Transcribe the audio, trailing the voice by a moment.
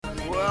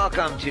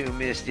Welcome to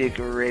Mystic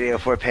Radio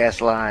for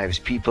Past Lives,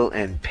 People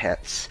and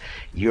Pets,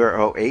 your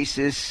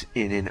oasis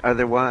in an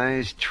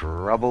otherwise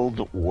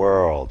troubled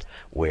world.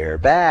 We're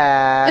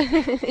back.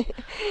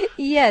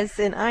 Yes,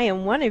 and I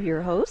am one of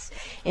your hosts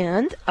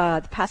and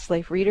the past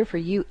life reader for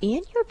you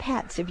and your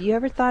pets. Have you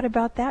ever thought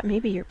about that?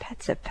 Maybe your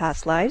pets have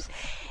past lives.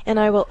 And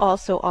I will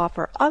also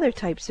offer other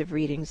types of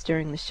readings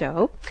during the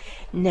show.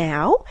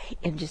 Now,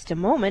 in just a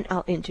moment,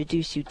 I'll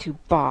introduce you to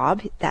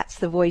Bob. That's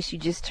the voice you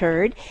just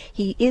heard.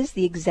 He is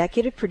the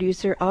executive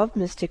producer of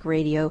Mystic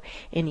Radio,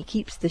 and he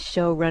keeps the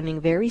show running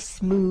very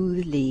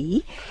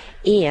smoothly.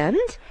 And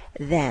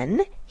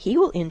then he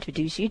will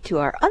introduce you to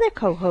our other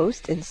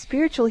co-host and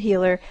spiritual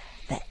healer,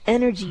 the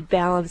energy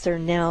balancer,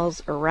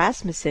 Nels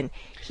Rasmussen.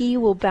 He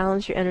will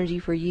balance your energy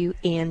for you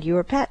and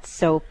your pets.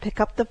 So pick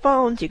up the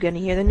phones. You're going to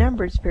hear the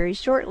numbers very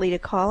shortly to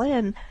call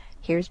in.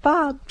 Here's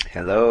Bob.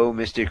 Hello,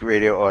 Mystic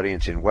Radio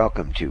audience, and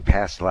welcome to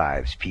Past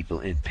Lives, People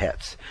and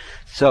Pets.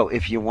 So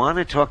if you want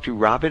to talk to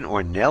Robin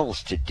or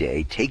Nels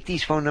today, take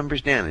these phone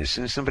numbers down. As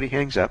soon as somebody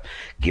hangs up,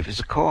 give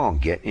us a call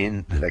and get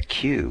in the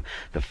queue.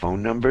 The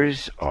phone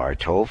numbers are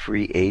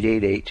toll-free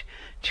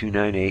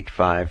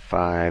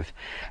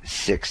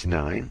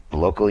 888-298-5569.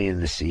 Locally in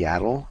the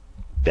Seattle,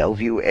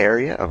 Bellevue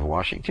area of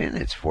Washington,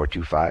 it's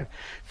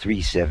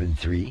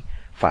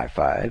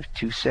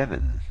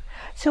 425-373-5527.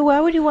 So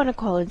why would you want to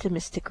call into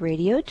Mystic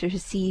Radio to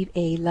receive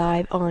a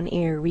live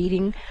on-air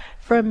reading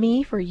from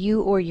me for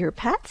you or your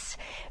pets?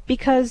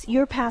 Because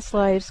your past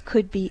lives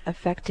could be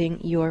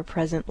affecting your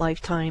present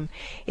lifetime.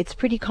 It's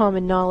pretty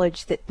common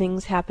knowledge that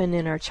things happen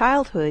in our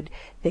childhood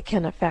that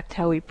can affect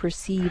how we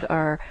perceive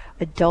our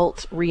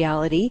adult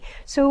reality.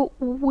 So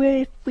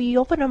if we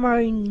open our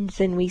minds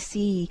and we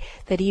see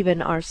that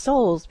even our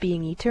souls,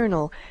 being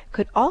eternal,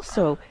 could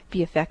also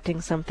be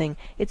affecting something,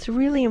 it's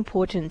really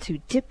important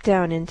to dip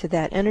down into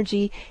that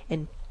energy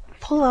and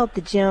pull out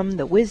the gem,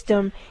 the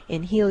wisdom,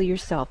 and heal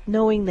yourself,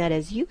 knowing that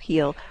as you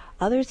heal,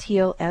 others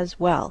heal as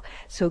well.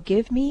 So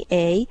give me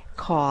a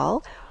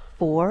call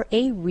for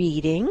a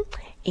reading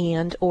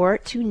and or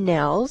to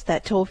Nels.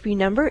 That toll-free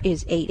number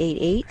is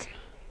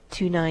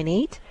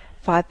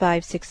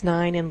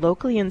 888-298-5569. And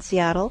locally in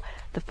Seattle,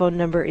 the phone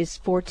number is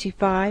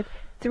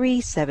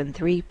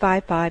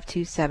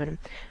 425-373-5527.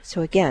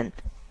 So again,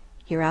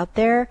 you're out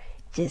there,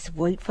 just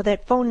wait for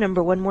that phone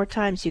number one more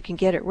time so you can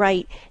get it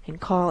right and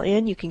call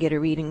in. You can get a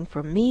reading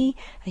from me,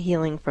 a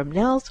healing from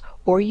Nels,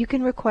 or you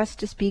can request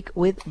to speak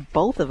with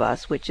both of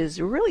us, which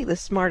is really the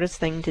smartest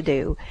thing to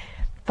do.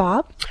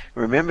 Bob?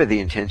 Remember, the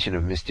intention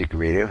of Mystic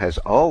Radio has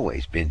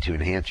always been to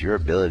enhance your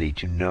ability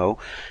to know,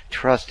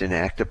 trust, and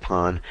act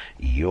upon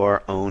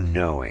your own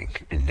knowing.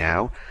 And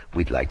now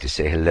we'd like to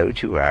say hello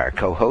to our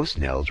co-host,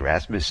 Nels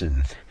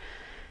Rasmussen.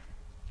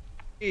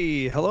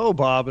 Hey, hello,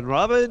 Bob and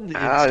Robin.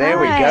 Oh, there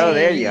we go.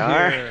 There you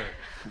are.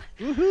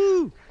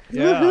 Woohoo!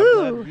 Yeah,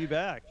 Woohoo. I'm glad to be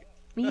back.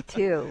 Me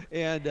too.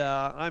 And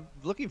I'm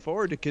looking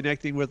forward to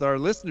connecting with our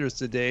listeners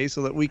today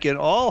so that we can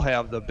all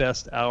have the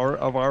best hour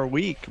of our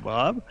week,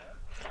 Bob.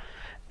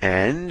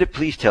 And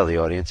please tell the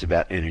audience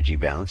about energy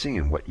balancing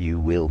and what you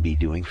will be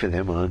doing for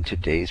them on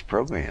today's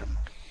program.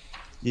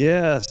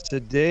 Yes,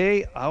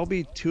 today I'll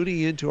be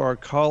tuning into our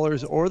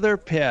callers or their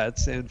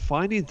pets and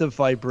finding the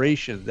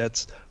vibration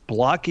that's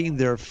blocking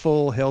their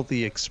full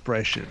healthy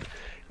expression.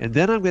 And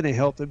then I'm going to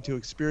help them to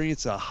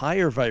experience a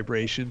higher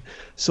vibration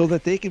so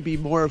that they can be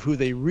more of who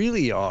they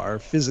really are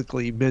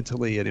physically,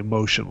 mentally, and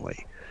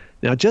emotionally.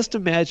 Now, just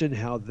imagine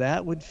how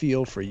that would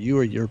feel for you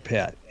or your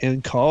pet,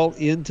 and call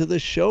into the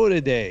show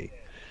today.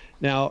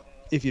 Now,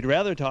 if you'd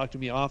rather talk to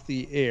me off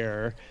the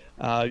air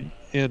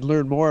and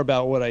learn more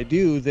about what I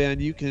do, then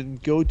you can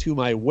go to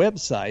my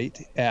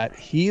website at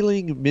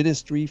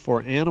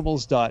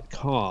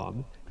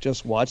healingministryforanimals.com.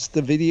 Just watch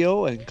the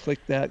video and click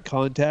that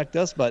Contact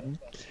Us button.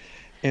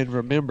 And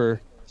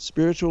remember,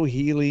 spiritual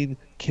healing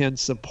can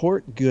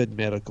support good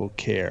medical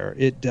care.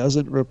 It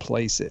doesn't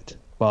replace it.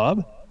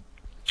 Bob?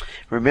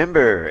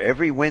 Remember,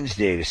 every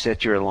Wednesday to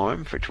set your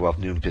alarm for 12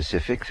 noon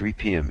Pacific, 3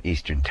 p.m.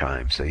 Eastern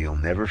Time, so you'll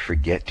never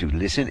forget to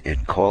listen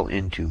and call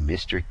into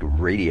Mystic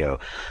Radio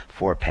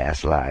for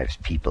Past Lives,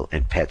 People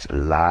and Pets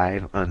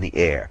live on the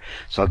air.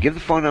 So I'll give the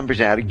phone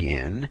numbers out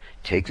again.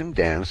 Take them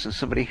down so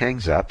somebody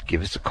hangs up.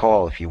 Give us a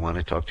call if you want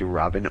to talk to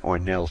Robin or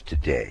Nels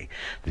today.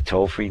 The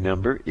toll-free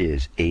number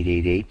is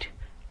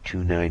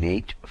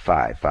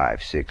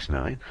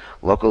 888-298-5569.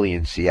 Locally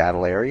in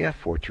Seattle area,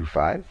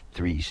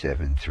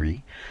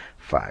 425-373-5527.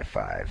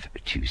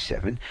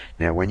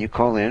 Now, when you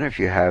call in, if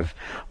you have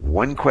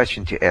one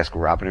question to ask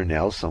Robin or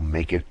Nels, so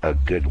make it a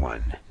good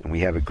one. And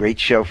we have a great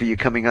show for you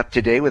coming up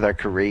today with our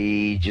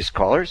courageous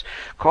callers.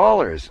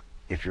 Callers,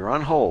 if you're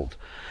on hold,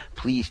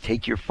 please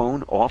take your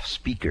phone off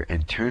speaker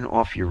and turn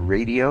off your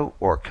radio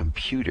or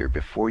computer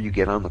before you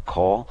get on the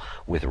call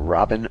with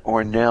Robin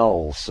or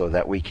Nels so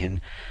that we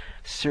can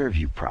serve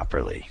you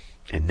properly.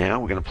 And now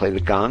we're going to play the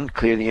gong,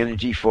 clear the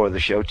energy for the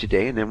show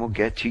today, and then we'll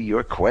get to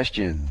your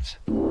questions.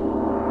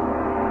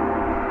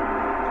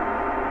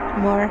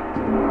 More.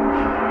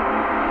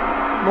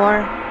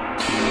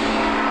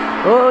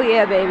 Oh,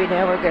 yeah, baby.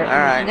 Now we're good. All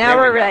right. Now there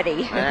we're we go.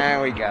 ready.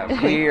 There we go.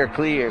 Clear,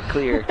 clear,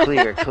 clear,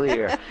 clear,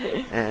 clear.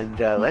 And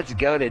let's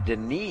go to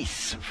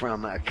Denise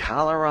from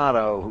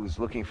Colorado, who's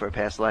looking for a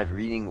past life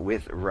reading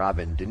with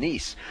Robin.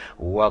 Denise,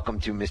 welcome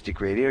to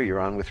Mystic Radio. You're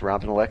on with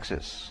Robin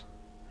Alexis.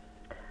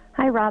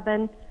 Hi,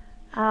 Robin.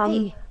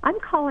 Hey. I'm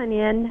calling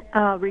in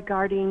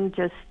regarding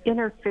just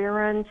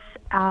interference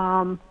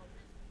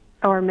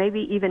or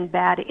maybe even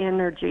bad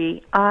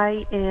energy.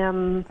 I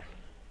am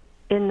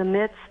in the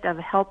midst of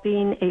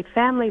helping a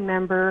family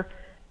member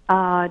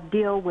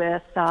deal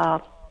with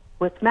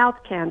mouth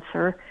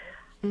cancer.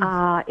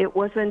 It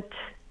wasn't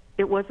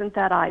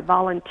that I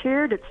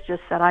volunteered. It's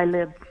just that I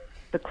live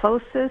the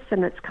closest,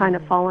 and it's kind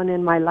of fallen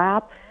in my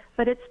lap.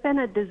 But it's been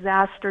a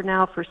disaster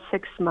now for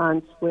 6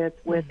 months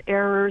with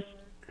errors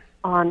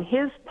on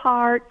his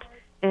part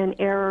and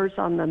errors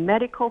on the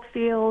medical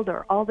field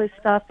or all this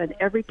stuff. And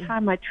every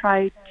time I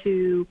try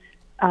to,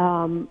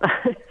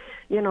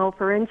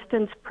 for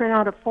instance, print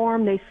out a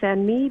form they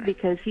send me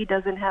because he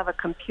doesn't have a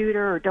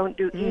computer or don't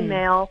do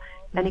email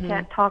and he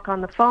can't talk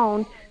on the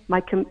phone,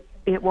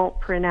 it won't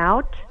print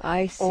out.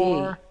 I see.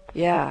 Or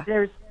yeah.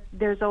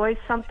 There's always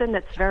something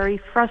that's very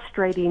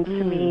frustrating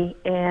to me,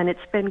 and it's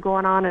been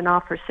going on and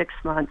off for 6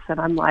 months, and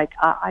I'm like,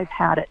 I've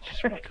had it.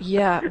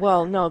 Yeah,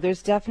 well, no,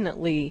 there's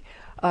definitely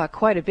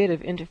quite a bit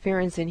of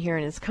interference in here,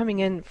 and it's coming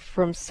in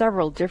from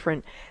several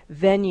different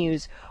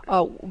venues.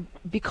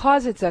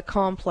 Because it's a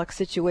complex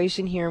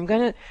situation here, I'm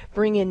going to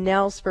bring in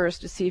Nels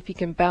first to see if he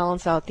can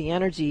balance out the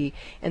energy,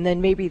 and then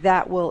maybe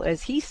that will,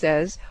 as he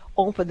says,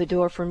 open the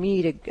door for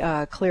me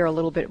to clear a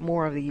little bit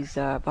more of these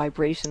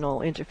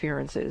vibrational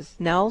interferences.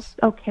 Nels?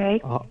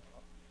 Okay.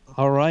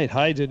 All right.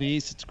 Hi,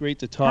 Denise. It's great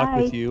to talk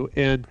with you.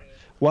 And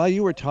while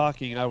you were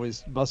talking, I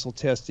was muscle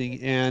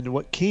testing, and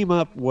what came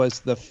up was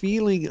the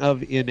feeling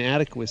of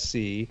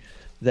inadequacy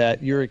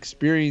that you're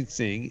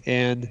experiencing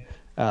and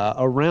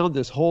around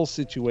this whole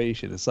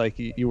situation. It's like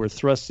you were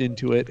thrust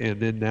into it, and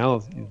then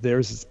now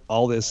there's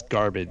all this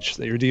garbage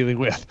that you're dealing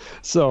with.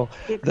 So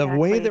the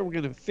way that we're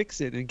going to fix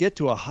it and get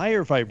to a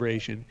higher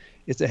vibration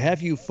is to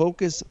have you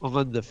focus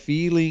on the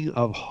feeling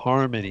of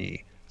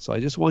harmony. So I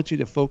just want you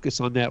to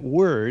focus on that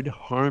word,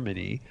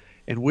 harmony,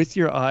 and with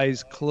your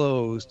eyes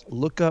closed,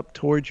 look up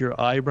towards your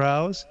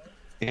eyebrows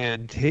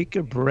and take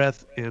a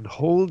breath and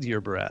hold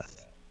your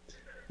breath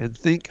and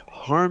think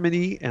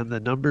harmony and the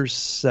number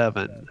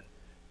 7.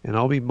 And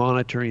I'll be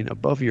monitoring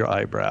above your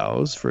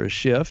eyebrows for a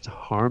shift.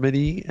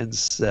 Harmony and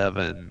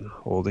 7.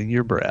 Holding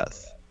your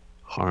breath.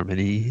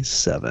 Harmony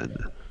 7.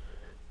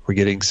 We're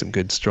getting some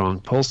good strong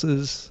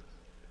pulses.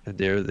 And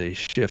there they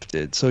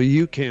shifted. So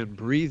you can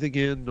breathe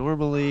again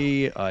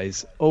normally,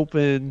 eyes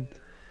open.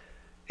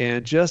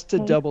 And just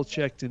to double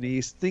check,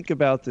 Denise, think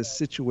about the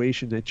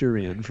situation that you're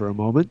in for a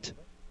moment.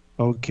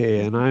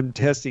 Okay, and I'm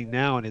testing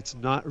now, and it's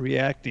not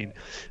reacting.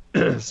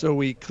 So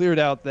we cleared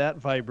out that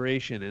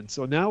vibration, and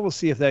so now we'll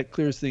see if that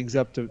clears things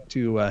up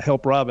to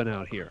help Robin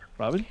out here.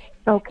 Robin?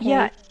 Okay.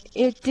 Yeah,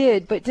 it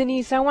did. But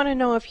Denise, I want to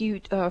know if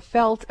you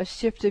felt a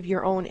shift of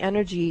your own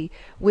energy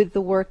with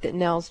the work that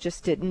Nels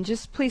just did, and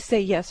just please say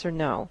yes or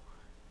no.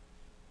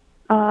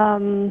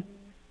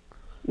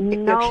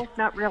 No,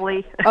 not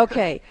really.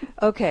 Okay.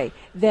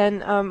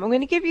 Then I'm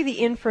going to give you the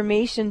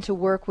information to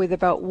work with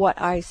about what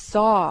I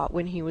saw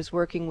when he was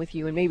working with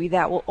you, and maybe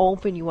that will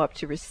open you up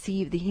to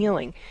receive the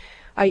healing.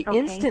 I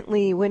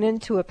instantly went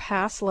into a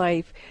past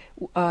life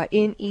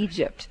in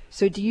Egypt.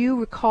 So do you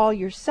recall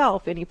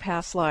yourself any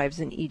past lives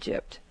in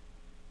Egypt?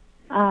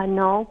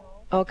 No.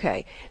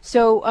 Okay.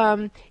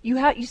 So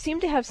you seem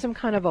to have some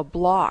kind of a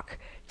block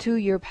to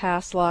your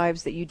past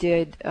lives that you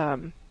did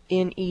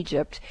in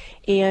Egypt,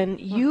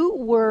 and you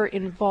were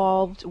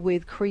involved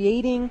with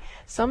creating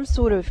some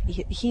sort of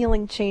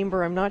healing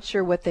chamber. I'm not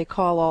sure what they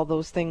call all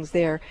those things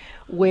there,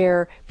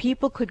 where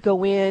people could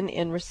go in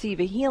and receive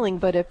a healing,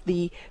 but if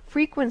the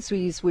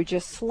frequencies were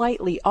just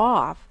slightly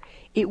off,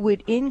 it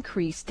would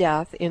increase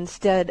death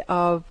instead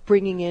of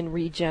bringing in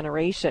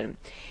regeneration.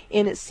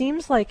 And it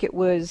seems like it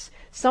was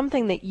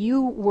something that you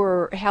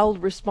were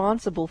held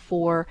responsible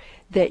for,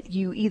 that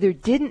you either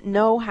didn't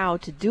know how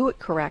to do it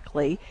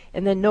correctly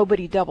and then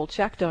nobody double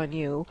checked on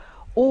you,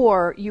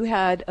 or you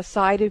had a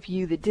side of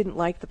you that didn't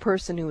like the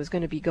person who was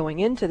going to be going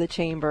into the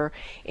chamber,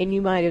 and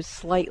you might have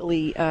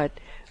slightly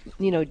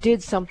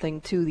did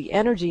something to the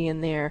energy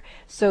in there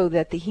so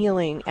that the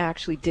healing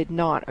actually did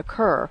not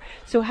occur.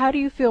 So how do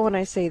you feel when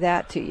I say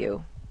that to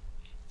you?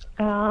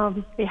 Yeah,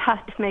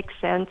 it makes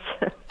sense.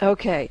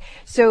 Okay.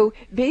 So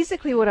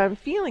basically what I'm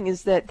feeling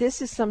is that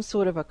this is some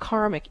sort of a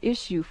karmic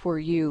issue for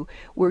you,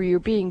 where you're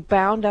being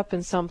bound up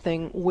in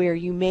something where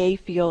you may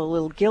feel a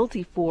little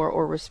guilty for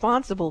or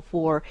responsible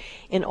for,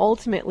 and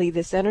ultimately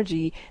this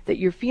energy that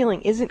you're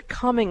feeling isn't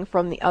coming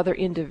from the other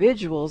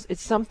individuals.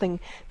 It's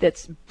something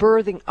that's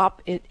birthing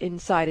up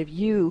inside of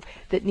you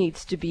that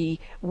needs to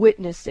be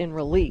witnessed and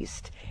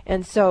released.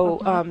 And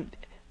so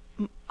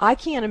I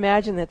can't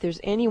imagine that there's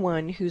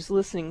anyone who's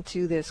listening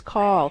to this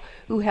call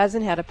who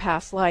hasn't had a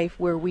past life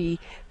where we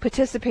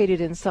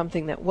participated in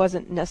something that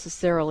wasn't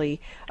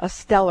necessarily a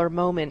stellar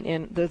moment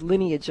in the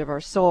lineage of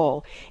our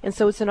soul. And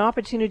so it's an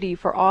opportunity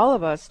for all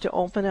of us to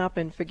open up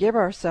and forgive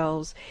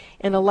ourselves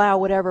and allow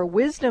whatever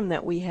wisdom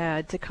that we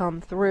had to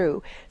come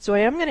through. So I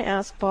am going to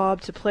ask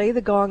Bob to play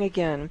the gong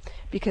again,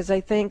 because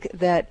I think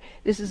that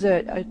this is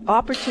an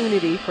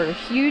opportunity for a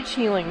huge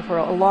healing for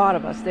a lot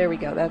of us. There we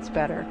go. That's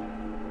better.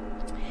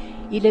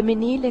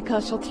 Ilemini le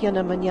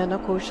kashotiana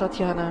mañana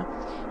koshotiana.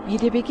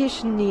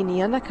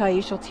 Idebekishniniana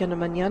kaishotiana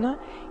mañana.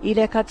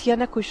 Ile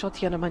katiana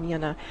kushotiana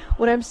mañana.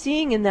 What I'm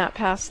seeing in that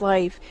past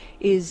life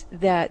is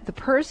that the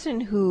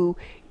person who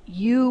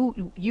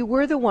you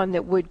were the one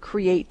that would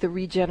create the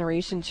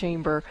regeneration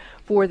chamber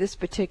for this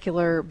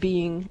particular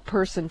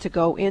person to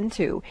go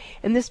into.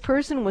 And this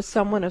person was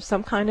someone of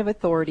some kind of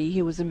authority.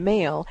 He was a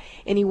male,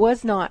 and he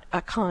was not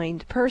a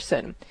kind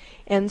person.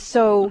 And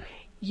so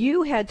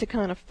you had to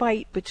kind of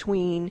fight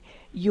between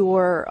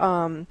your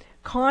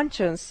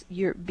conscience,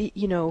 were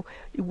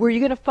you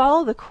going to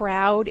follow the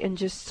crowd and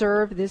just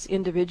serve this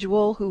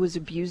individual who was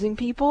abusing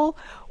people,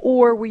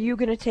 or were you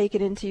going to take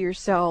it into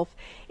yourself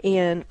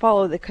and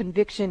follow the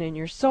conviction in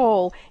your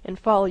soul and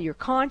follow your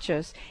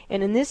conscience?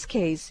 And in this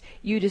case,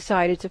 you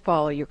decided to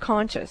follow your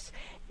conscience.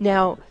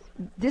 Now,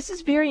 this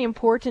is very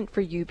important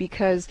for you,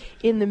 because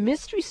in the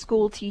mystery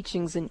school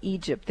teachings in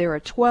Egypt, there are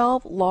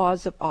 12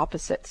 laws of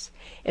opposites.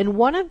 And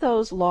one of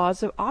those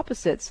laws of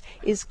opposites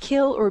is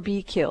kill or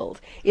be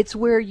killed. It's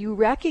where you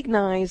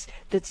recognize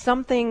that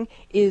something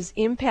is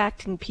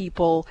impacting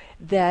people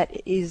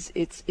that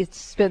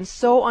it's been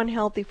so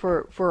unhealthy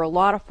for a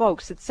lot of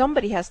folks that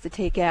somebody has to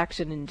take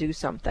action and do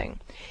something.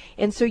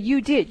 And so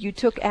you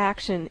took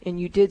action and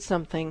you did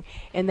something,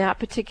 and that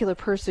particular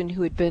person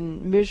who had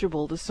been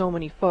miserable to so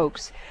many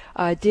folks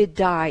did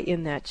die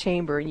in that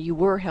chamber, and you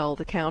were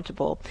held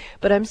accountable.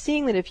 But I'm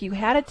seeing that if you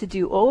had it to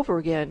do over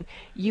again,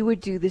 you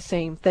would do the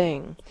same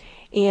thing.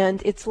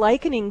 And it's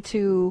likening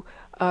to,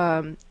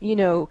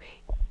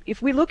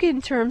 if we look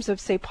in terms of,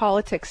 say,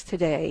 politics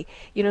today,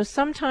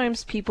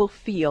 sometimes people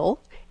feel,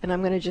 and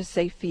I'm going to just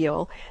say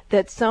feel,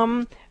 that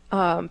some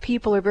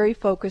people are very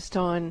focused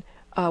on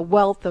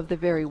wealth of the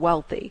very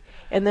wealthy.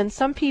 And then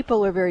some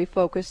people are very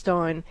focused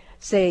on,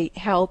 say,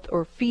 health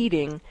or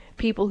feeding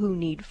people who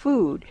need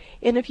food.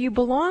 And if you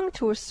belong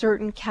to a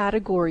certain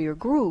category or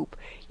group,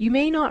 you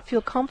may not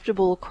feel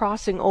comfortable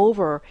crossing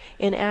over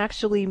and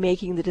actually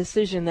making the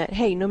decision that,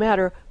 hey, no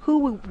matter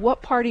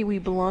what party we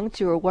belong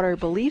to or what our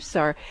beliefs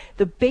are,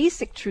 the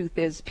basic truth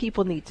is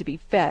people need to be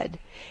fed.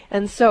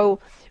 And so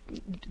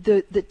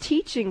the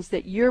teachings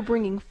that you're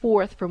bringing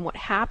forth from what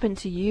happened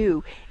to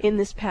you in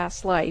this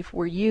past life,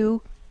 where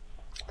you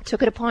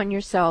took it upon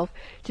yourself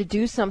to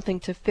do something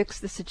to fix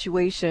the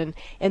situation,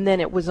 and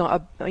then it was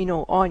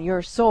on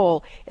your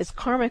soul, as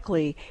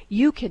karmically,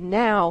 you can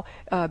now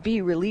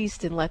be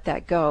released and let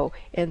that go.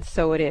 And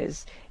so it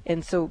is.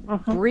 And so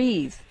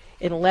breathe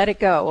and let it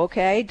go.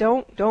 Okay,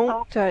 don't.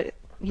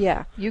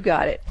 Yeah, you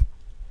got it.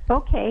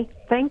 Okay,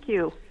 thank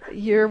you.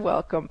 You're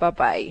welcome.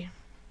 Bye-bye.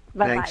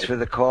 Thanks for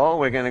the call.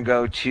 We're going to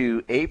go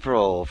to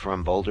April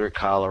from Boulder,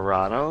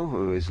 Colorado,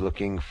 who is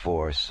looking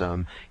for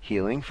some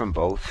healing from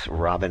both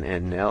Robin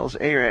and Nels.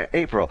 Hey,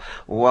 April,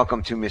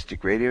 welcome to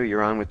Mystic Radio.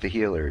 You're on with the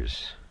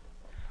healers.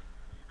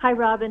 Hi,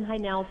 Robin. Hi,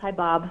 Nels. Hi,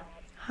 Bob.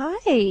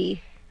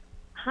 Hi.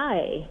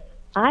 Hi.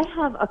 I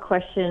have a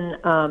question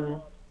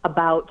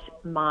about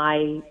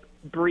my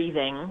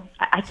breathing.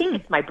 I think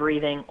it's my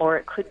breathing, or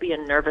it could be a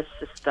nervous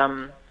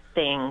system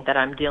thing that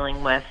I'm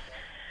dealing with.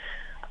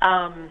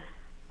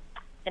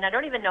 And I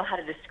don't even know how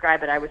to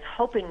describe it. I was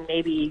hoping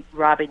maybe,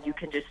 Robin, you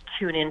can just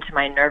tune into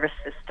my nervous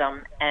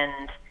system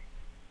and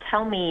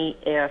tell me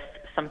if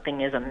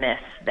something is amiss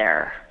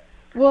there.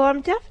 Well,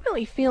 I'm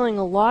definitely feeling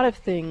a lot of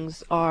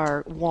things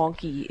are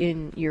wonky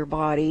in your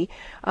body.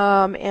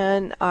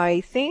 And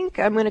I think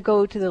I'm going to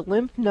go to the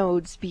lymph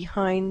nodes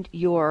behind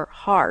your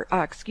heart,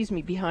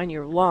 behind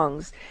your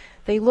lungs.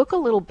 They look a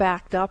little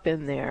backed up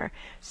in there.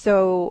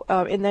 So,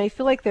 and I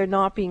feel like they're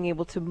not being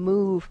able to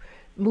move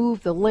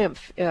the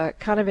lymph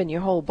kind of in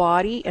your whole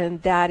body,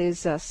 and that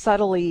is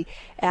subtly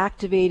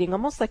activating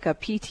almost like a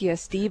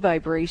PTSD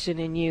vibration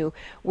in you,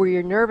 where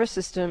your nervous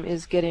system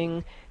is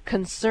getting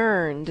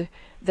concerned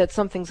that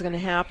something's going to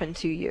happen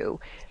to you.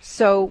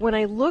 So when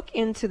I look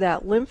into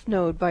that lymph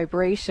node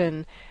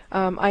vibration,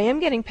 I am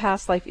getting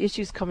past life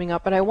issues coming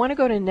up, but I want to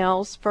go to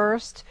Nels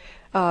first,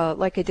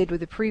 like I did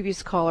with the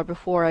previous caller,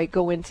 before I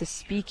go into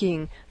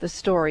speaking the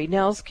story.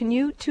 Nels, can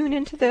you tune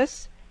into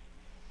this?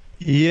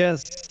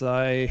 Yes,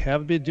 I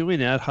have been doing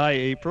that. Hi,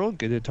 April.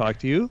 Good to talk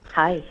to you.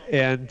 Hi.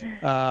 And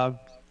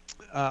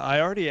I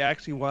already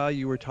actually, while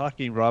you were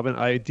talking, Robin,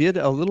 I did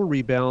a little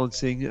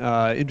rebalancing,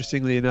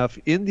 interestingly enough,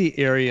 in the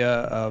area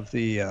of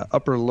the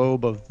upper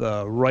lobe of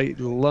the right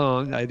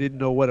lung. I didn't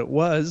know what it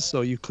was,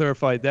 so you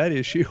clarified that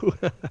issue.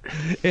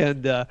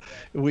 And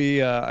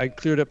I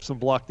cleared up some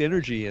blocked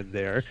energy in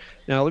there.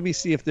 Now, let me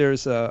see if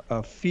there's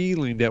a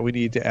feeling that we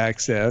need to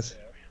access.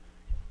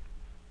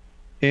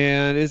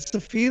 And it's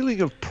the feeling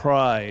of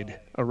pride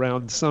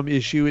around some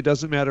issue. It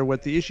doesn't matter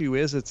what the issue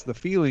is, it's the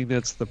feeling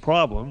that's the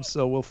problem.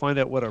 So we'll find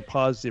out what our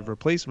positive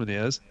replacement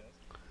is.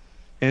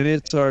 And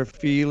it's our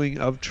feeling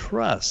of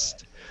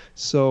trust.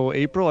 So,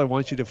 April, I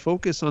want you to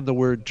focus on the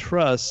word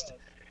trust.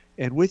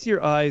 And with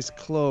your eyes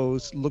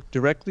closed, look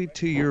directly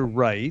to your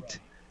right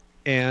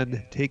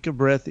and take a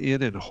breath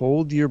in and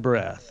hold your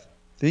breath,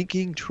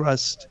 thinking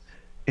trust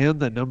and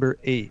the number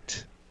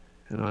 8.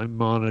 And I'm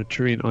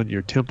monitoring on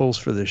your temples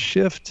for the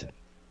shift.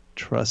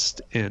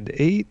 Trust and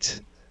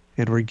 8,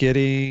 and we're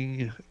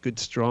getting good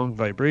strong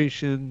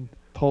vibration,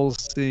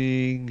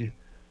 pulsing,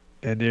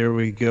 and there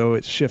we go,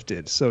 it's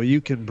shifted. So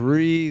you can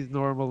breathe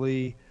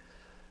normally.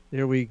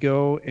 There we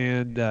go.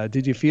 And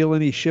did you feel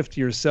any shift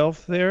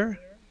yourself there?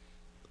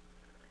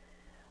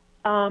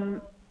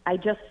 I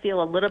just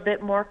feel a little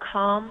bit more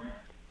calm.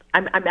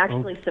 I'm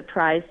actually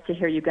surprised to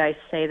hear you guys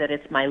say that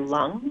it's my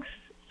lungs,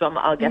 so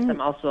I guess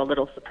I'm also a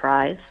little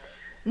surprised.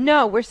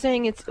 No, we're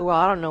saying it's, well,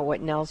 I don't know what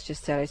Nels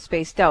just said. I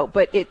spaced out.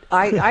 But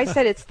I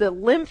said it's the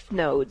lymph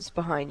nodes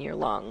behind your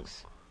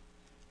lungs.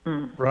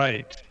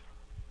 Right.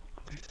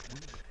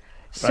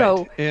 So,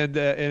 right. And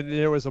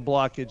there was a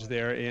blockage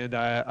there, and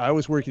I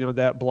was working on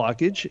that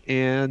blockage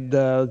and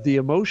the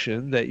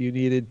emotion that you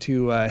needed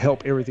to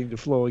help everything to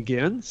flow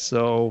again.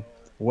 So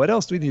what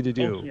else do we need to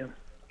do? Thank you.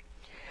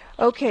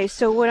 okay,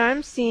 so what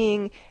I'm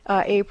seeing,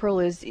 April,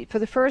 is for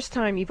the first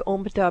time you've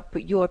opened up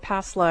your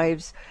past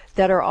lives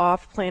that are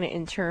off planet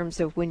in terms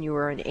of when you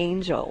were an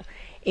angel.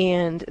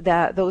 And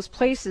that those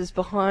places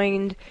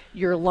behind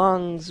your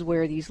lungs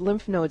where these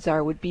lymph nodes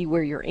are would be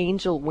where your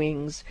angel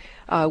wings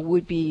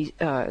would be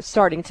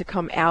starting to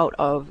come out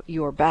of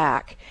your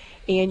back.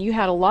 And you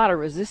had a lot of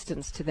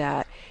resistance to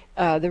that.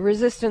 The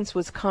resistance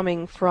was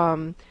coming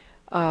from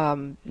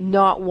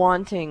not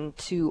wanting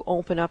to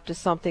open up to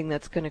something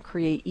that's going to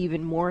create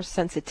even more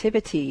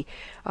sensitivity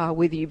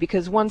with you,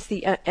 because once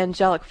the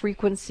angelic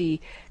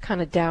frequency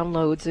kind of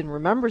downloads and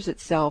remembers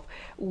itself,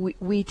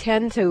 we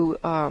tend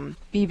to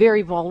be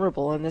very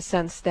vulnerable in the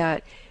sense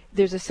that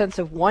there's a sense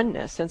of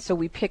oneness, and so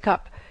we pick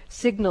up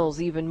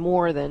signals even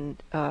more than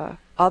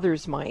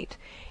others might.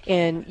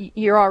 And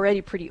you're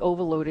already pretty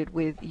overloaded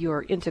with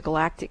your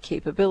intergalactic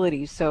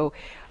capabilities, so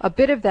a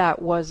bit of that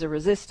was a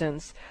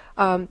resistance.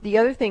 The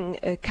other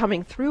thing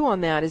coming through on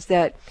that is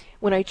that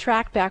when I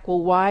track back,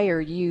 well, why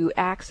are you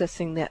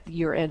accessing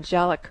your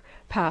angelic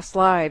past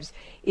lives?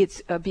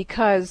 It's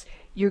because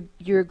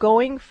you're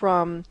going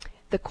from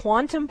the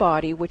quantum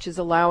body, which is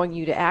allowing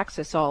you to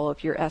access all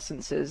of your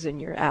essences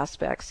and your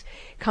aspects,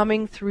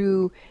 coming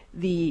through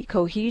the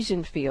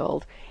cohesion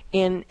field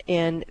and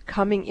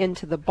coming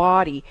into the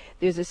body.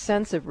 There's a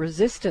sense of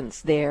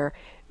resistance there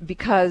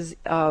because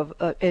of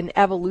an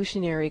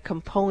evolutionary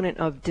component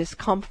of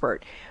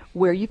discomfort,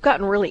 where you've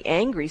gotten really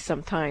angry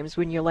sometimes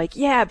when you're like,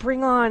 yeah,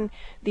 bring on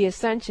the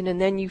ascension, and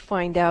then you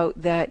find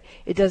out that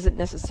it doesn't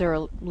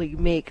necessarily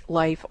make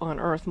life on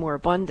Earth more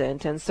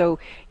abundant, and so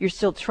you're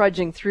still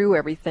trudging through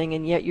everything,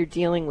 and yet you're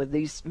dealing with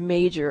these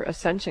major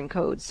ascension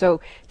codes.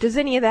 So does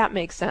any of that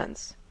make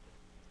sense?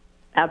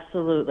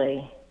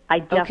 Absolutely. I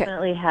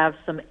definitely have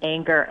some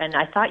anger, and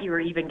I thought you were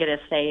even going to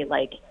say,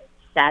 like,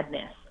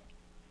 sadness.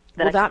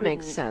 Well, that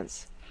makes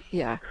sense.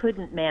 Yeah.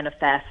 Couldn't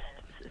manifest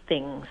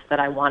things that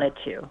I wanted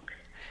to.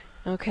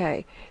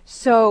 Okay,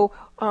 so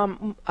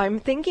I'm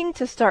thinking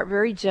to start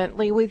very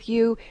gently with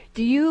you.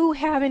 Do you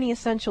have any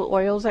essential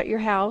oils at your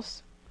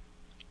house?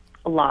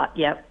 A lot,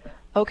 yep.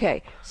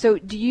 Okay, so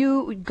do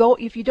you go,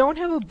 if you don't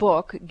have a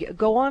book,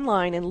 go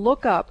online and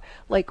look up,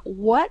 like,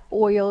 what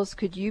oils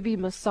could you be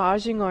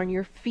massaging on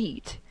your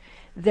feet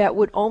that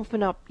would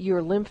open up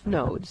your lymph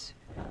nodes?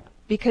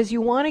 Because you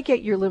want to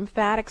get your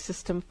lymphatic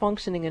system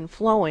functioning and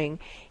flowing,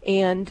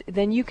 and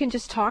then you can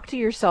just talk to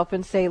yourself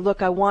and say,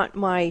 look, I want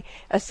my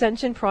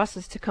ascension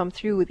process to come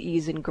through with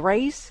ease and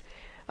grace.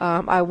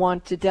 I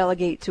want to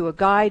delegate to a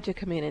guide to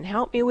come in and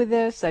help me with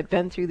this. I've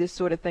been through this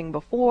sort of thing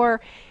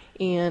before,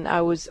 and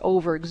I was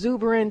over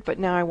exuberant, but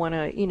now I want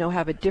to,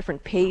 have a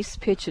different pace,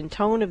 pitch, and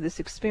tone of this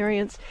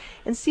experience,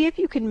 and see if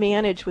you can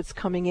manage what's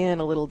coming in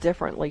a little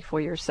differently for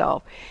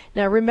yourself.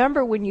 Now,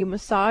 remember, when you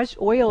massage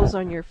oils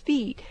on your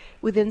feet,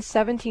 within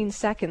 17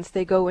 seconds,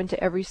 they go into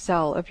every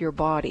cell of your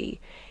body.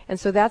 And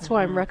so that's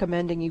why I'm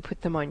recommending you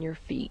put them on your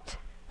feet.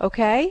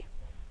 Okay?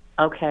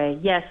 Okay.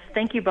 Yes.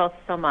 Thank you both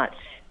so much.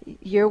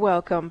 You're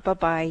welcome.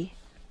 Bye-bye.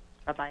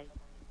 Bye-bye.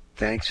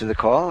 Thanks for the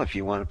call. If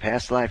you want a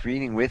past life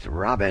reading with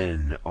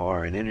Robin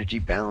or an energy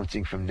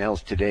balancing from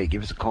Nels today,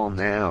 give us a call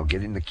now.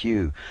 Get in the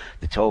queue.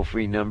 The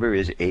toll-free number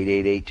is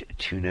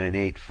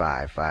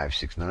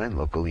 888-298-5569,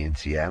 locally in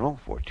Seattle,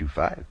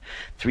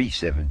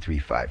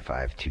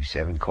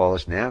 425-373-5527. Call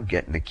us now.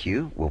 Get in the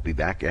queue. We'll be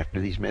back after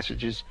these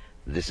messages.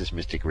 This is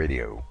Mystic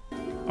Radio.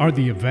 Are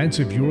the events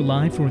of your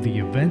life or the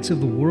events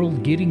of the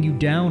world getting you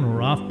down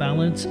or off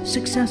balance?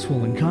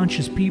 Successful and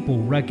conscious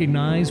people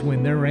recognize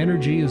when their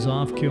energy is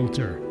off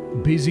kilter.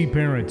 Busy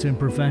parents and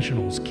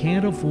professionals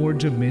can't afford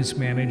to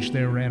mismanage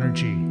their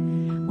energy.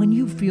 When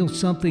you feel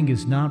something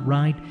is not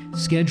right,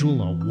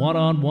 schedule a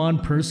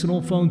one-on-one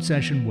personal phone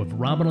session with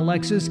Rob and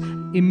Alexis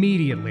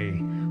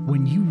immediately.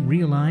 when you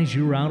realize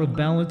you're out of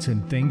balance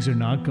and things are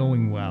not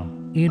going well.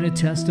 In a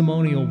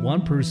testimonial,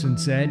 one person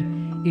said,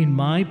 "In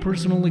my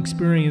personal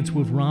experience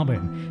with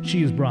Robin,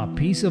 she has brought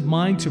peace of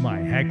mind to my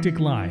hectic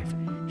life.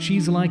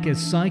 She's like a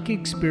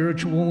psychic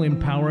spiritual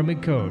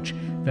empowerment coach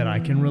that I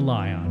can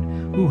rely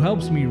on, who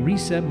helps me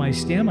reset my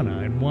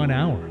stamina in 1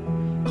 hour."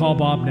 Call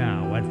Bob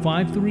now at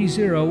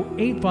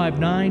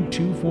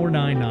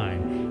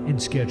 530-859-2499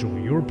 and schedule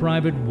your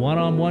private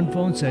one-on-one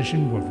phone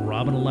session with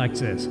Robin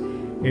Alexis.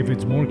 If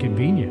it's more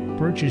convenient,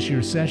 purchase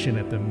your session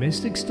at the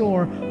Mystic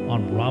Store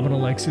on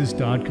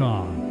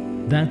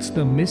RobinAlexis.com. That's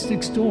the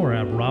Mystic Store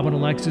at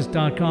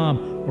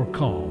RobinAlexis.com or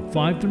call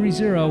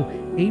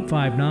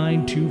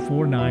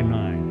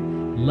 530-859-2499.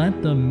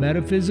 Let the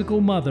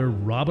metaphysical mother,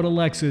 Robin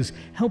Alexis,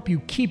 help you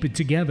keep it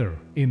together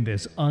in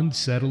this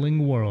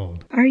unsettling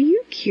world. Are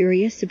you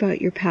curious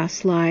about your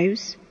past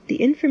lives? The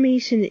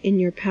information in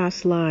your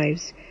past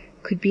lives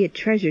could be a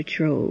treasure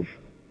trove.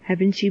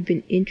 Haven't you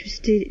been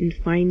interested in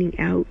finding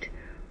out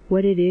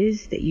what it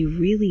is that you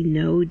really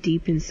know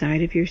deep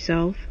inside of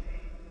yourself?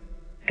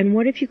 And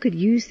what if you could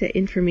use that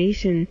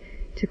information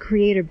to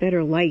create a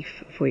better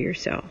life for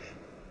yourself?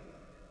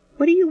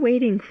 What are you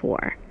waiting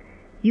for?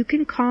 You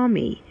can call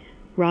me,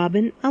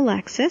 Robin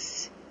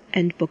Alexis,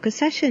 and book a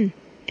session,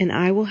 and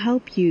I will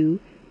help you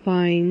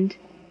find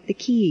the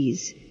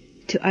keys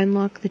to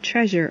unlock the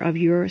treasure of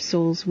your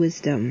soul's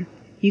wisdom.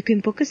 You can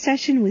book a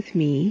session with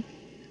me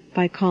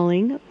by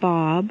calling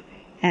Bob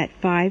at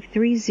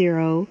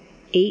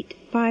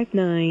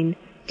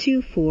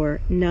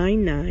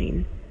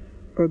 530-859-2499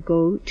 or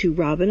go to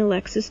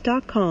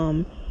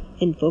RobinAlexis.com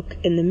and book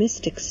in the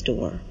Mystic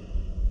Store.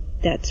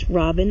 That's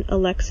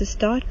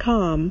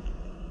RobinAlexis.com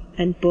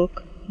and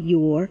book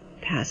your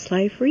past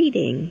life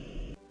reading.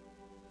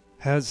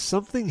 Has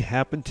something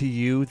happened to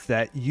you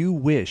that you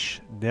wish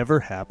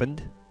never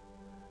happened?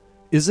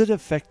 Is it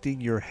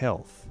affecting your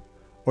health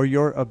or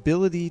your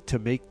ability to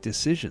make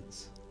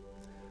decisions?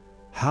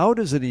 How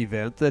does an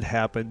event that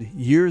happened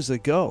years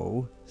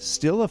ago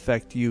still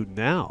affect you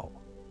now?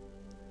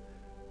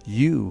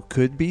 You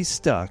could be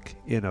stuck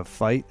in a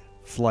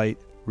fight-flight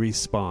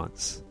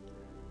response.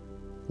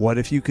 What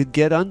if you could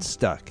get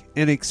unstuck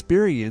and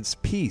experience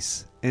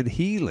peace and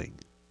healing?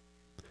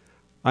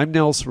 I'm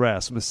Nels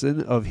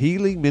Rasmussen of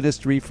Healing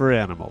Ministry for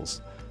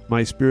Animals.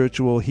 My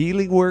spiritual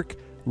healing work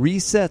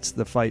resets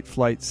the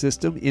fight-flight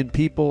system in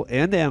people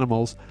and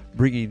animals,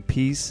 bringing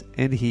peace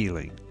and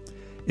healing.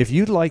 If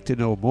you'd like to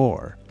know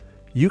more,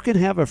 you can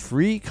have a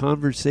free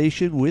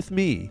conversation with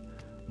me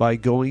by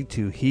going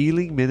to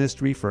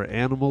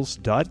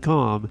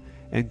healingministryforanimals.com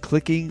and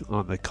clicking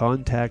on the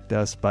Contact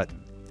Us button.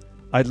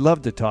 I'd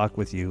love to talk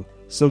with you,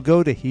 so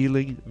go to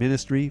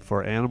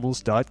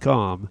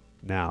healingministryforanimals.com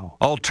now.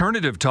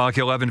 Alternative Talk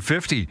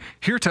 1150,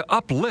 here to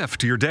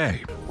uplift your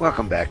day.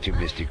 Welcome back to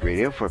Mystic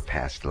Radio for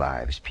Past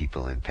Lives,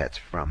 People and Pets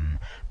from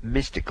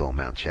mystical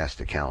Mount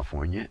Shasta,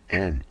 California,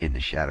 and in the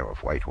shadow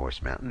of White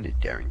Horse Mountain in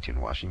Darrington,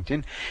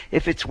 Washington.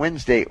 If it's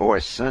Wednesday or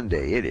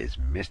Sunday, it is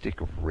Mystic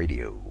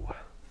Radio.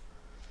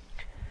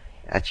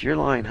 That's your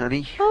line,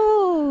 honey.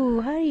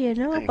 Oh, how do you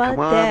know about that? Come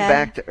on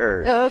back to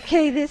Earth.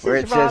 Okay, this where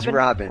is it Robin. says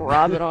Robin.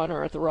 Robin on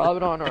Earth,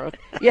 Robin on Earth.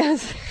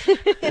 Yes.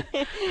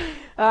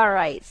 All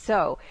right,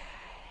 so,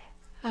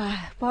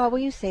 Bob, will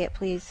you say it,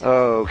 please?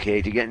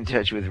 Okay, to get in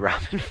touch with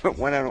Robin for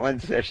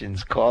one-on-one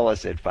sessions, call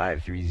us at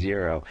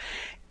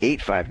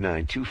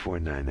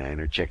 530-859-2499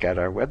 or check out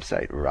our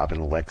website,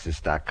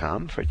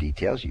 RobinAlexis.com, for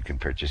details. You can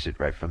purchase it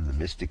right from the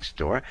Mystic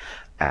Store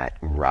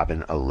at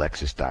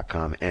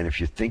RobinAlexis.com. And if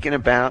you're thinking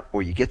about,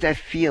 or you get that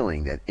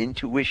feeling, that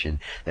intuition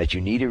that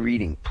you need a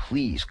reading,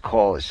 please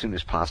call as soon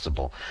as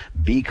possible,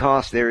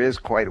 because there is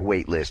quite a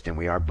wait list, and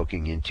we are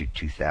booking into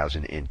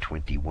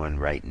 2021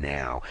 right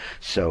now.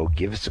 So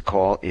give us a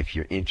call if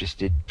you're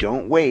interested.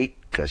 Don't wait,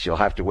 because you'll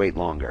have to wait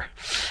longer.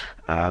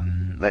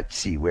 Let's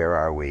see, where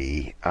are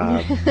we?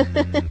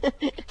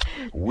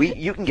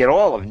 You can get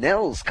all of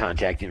Nell's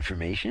contact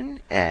information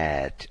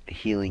at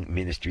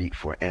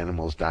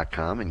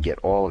healingministryforanimals.com and get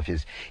all of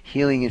his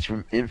healing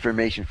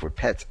information for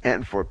pets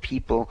and for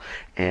people,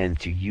 and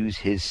to use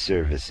his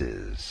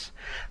services.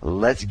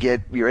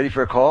 You ready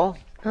for a call?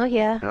 Oh,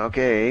 yeah.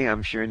 Okay,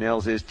 I'm sure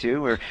Nell's is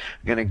too. We're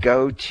going to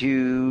go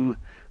to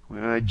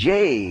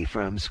Jay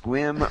from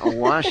Sequim,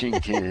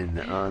 Washington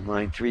on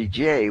line 3.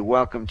 Jay,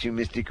 welcome to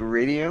Mystic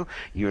Radio.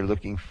 You're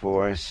looking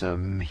for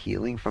some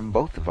healing from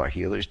both of our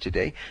healers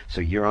today, so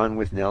you're on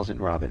with Nels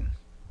and Robin.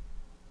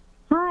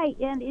 Hi,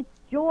 and it's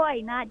Joy,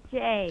 not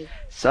Jay.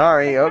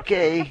 Sorry,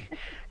 okay.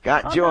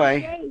 Got Joy. No,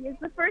 Jay is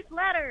the first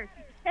letter.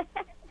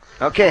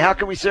 Okay, how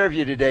can we serve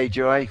you today,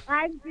 Joy?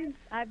 I've been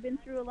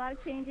through a lot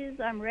of changes.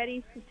 I'm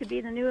ready to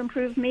be the new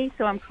improved me,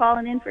 so I'm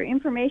calling in for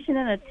information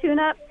and a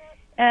tune-up.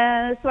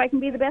 So I can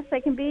be the best I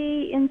can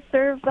be and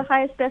serve the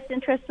highest, best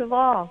interests of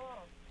all.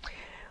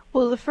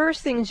 Well, the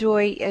first thing,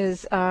 Joy,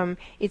 is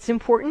it's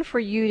important for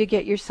you to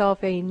get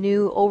yourself a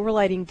new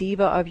overlighting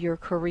diva of your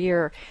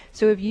career.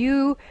 So have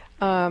you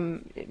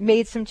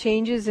made some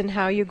changes in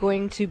how you're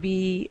going to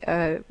be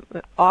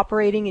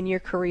operating in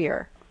your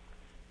career?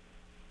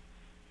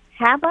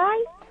 Have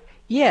I?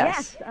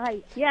 Yes.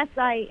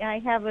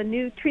 I have a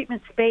new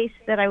treatment space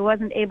that I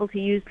wasn't able to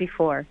use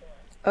before.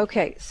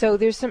 Okay, so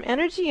there's some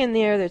energy in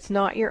there that's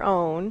not your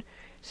own.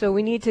 So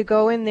we need to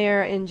go in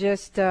there and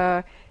just,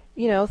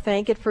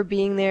 thank it for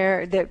being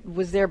there, that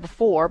was there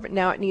before, but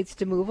now it needs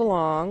to move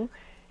along.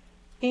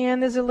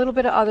 And there's a little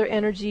bit of other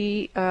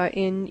energy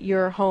in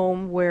your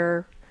home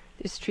where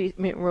this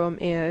treatment room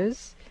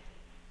is.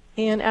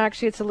 And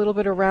actually, it's a little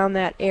bit around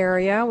that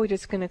area. We're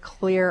just going to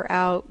clear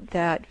out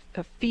that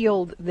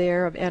field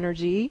there of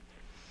energy.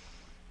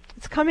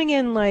 It's coming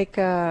in like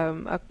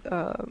a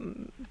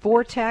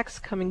vortex,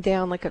 coming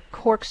down like a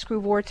corkscrew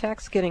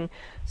vortex, getting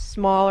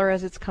smaller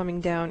as it's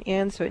coming down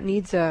in. So it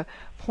needs a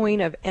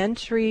point of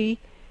entry.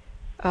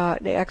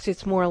 Actually,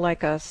 it's more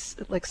like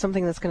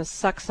something that's going to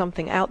suck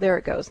something out. There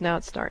it goes. Now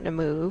it's starting to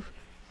move.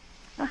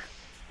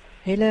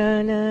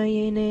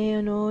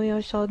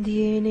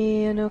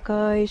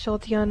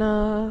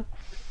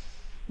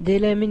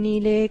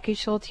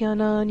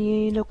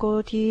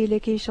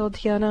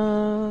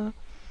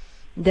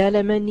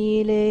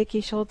 Dalamanile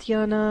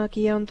kishotiana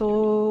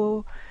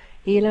kianto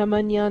ila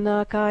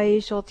mañana kai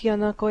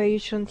shotiana koi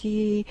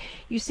shanti.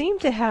 You seem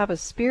to have a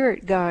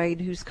spirit guide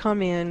who's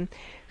come in,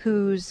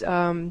 who's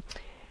a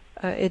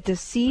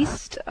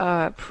deceased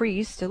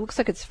priest. It looks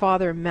like it's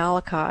Father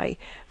Malachi.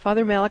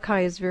 Father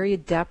Malachi is very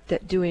adept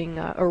at doing,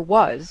 or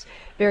was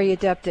very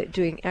adept at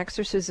doing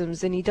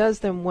exorcisms, and he does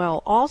them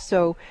well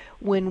also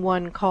when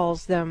one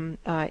calls them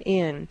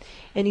in.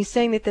 And he's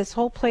saying that this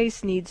whole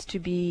place needs to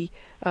be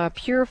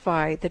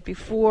purified, that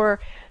before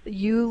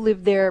you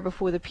lived there,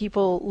 before the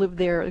people lived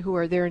there who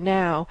are there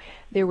now,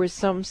 there was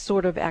some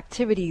sort of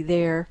activity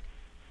there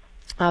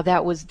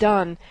that was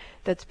done,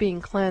 that's being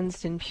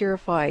cleansed and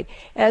purified.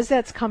 As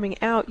that's coming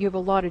out, you have a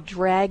lot of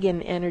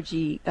dragon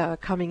energy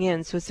coming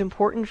in. So it's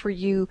important for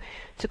you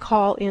to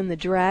call in the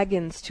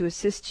dragons to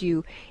assist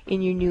you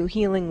in your new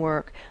healing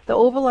work. The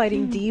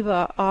overlighting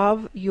diva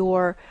of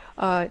your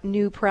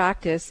new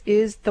practice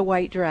is the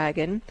white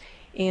dragon.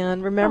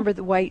 And remember,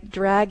 the white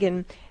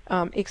dragon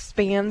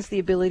expands the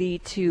ability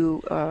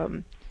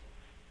to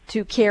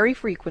carry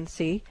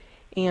frequency.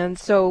 And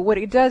so what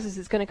it does is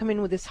it's going to come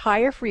in with this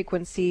higher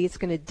frequency. It's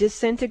going to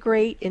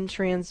disintegrate and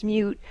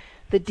transmute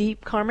the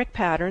deep karmic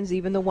patterns,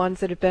 even the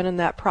ones that have been in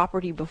that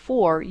property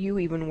before you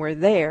even were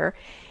there,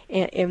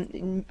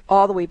 and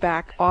all the way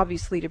back,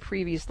 obviously, to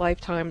previous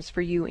lifetimes for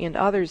you and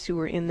others who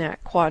were in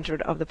that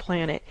quadrant of the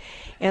planet.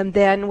 And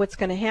then what's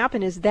going to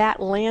happen is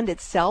that land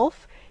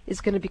itself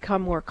is going to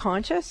become more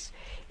conscious,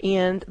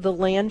 and the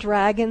land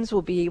dragons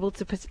will be able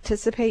to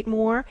participate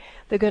more.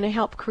 They're going to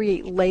help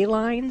create ley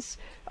lines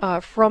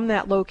from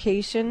that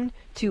location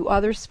to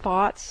other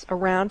spots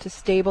around to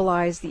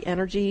stabilize the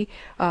energy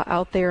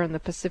out there in the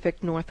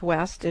Pacific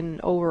Northwest and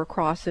over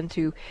across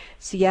into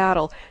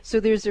Seattle. So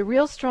there's a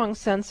real strong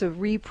sense of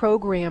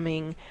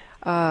reprogramming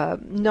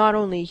not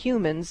only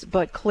humans,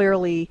 but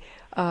clearly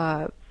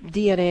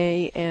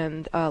DNA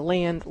and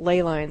land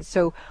ley lines.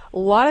 So a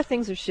lot of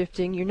things are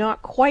shifting. You're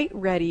not quite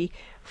ready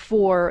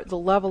for the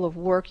level of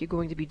work you're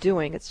going to be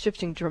doing. It's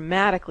shifting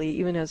dramatically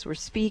even as we're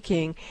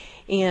speaking.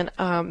 And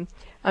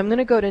I'm going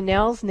to go to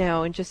Nels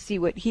now and just see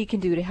what he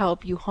can do to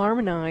help you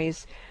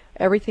harmonize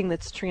everything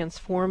that's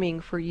transforming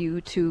for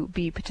you to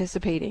be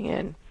participating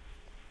in.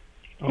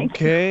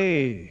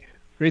 Okay.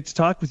 Great to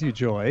talk with you,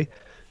 Joy.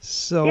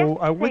 So Yes,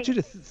 I want you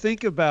to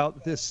think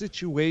about this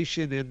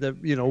situation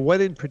and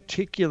what in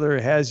particular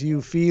has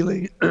you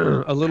feeling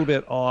a little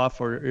bit off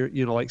or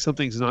like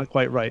something's not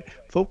quite right.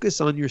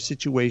 Focus on your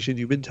situation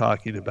you've been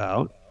talking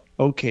about.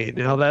 Okay,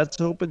 now that's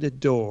opened a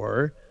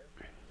door.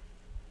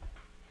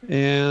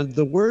 And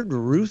the word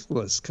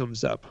ruthless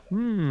comes up.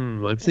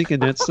 I'm thinking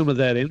that's some of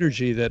that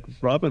energy that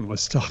Robin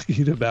was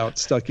talking about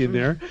stuck in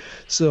there.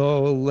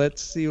 So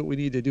let's see what we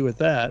need to do with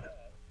that.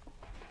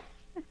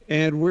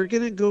 And we're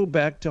going to go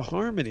back to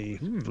harmony.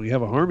 We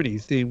have a harmony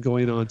theme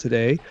going on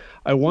today.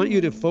 I want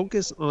you to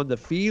focus on the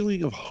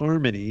feeling of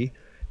harmony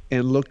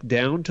and look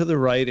down to the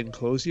right and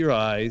close your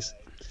eyes.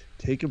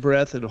 Take a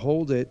breath and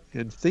hold it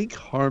and think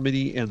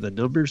harmony and the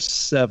number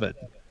 7.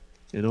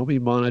 And I'll be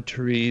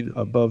monitoring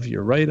above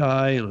your right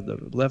eye and on the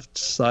left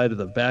side of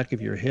the back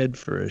of your head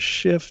for a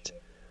shift.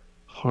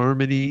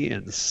 Harmony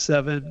and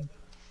 7.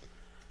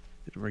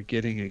 And we're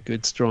getting a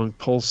good strong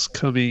pulse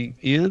coming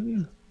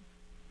in.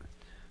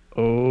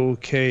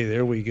 Okay,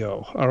 there we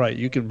go. All right,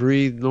 you can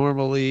breathe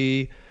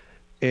normally.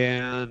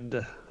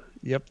 And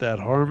yep, that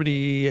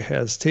harmony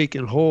has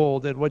taken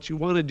hold. And what you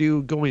want to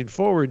do going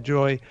forward,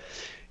 Joy,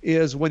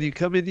 is when you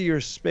come into your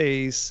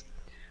space,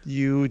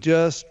 you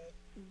just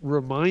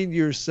remind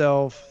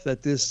yourself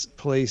that this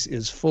place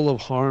is full of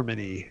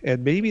harmony.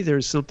 And maybe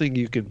there's something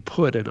you can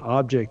put, an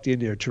object in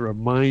there to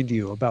remind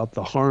you about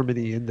the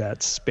harmony in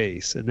that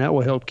space. And that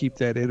will help keep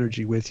that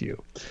energy with you.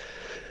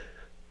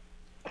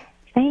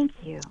 Thank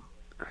you.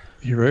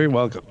 You're very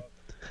welcome.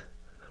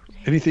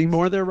 Anything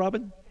more there,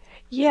 Robin?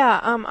 Yeah,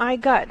 I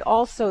got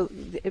also,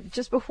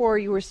 just before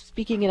you were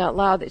speaking it out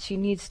loud, that she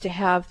needs to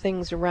have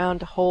things around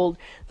to hold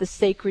the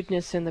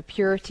sacredness and the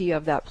purity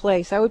of that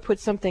place. I would put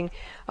something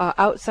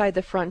outside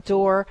the front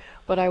door,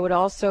 but I would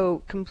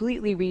also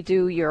completely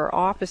redo your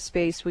office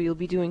space where you'll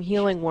be doing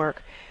healing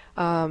work.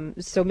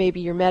 So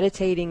maybe you're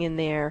meditating in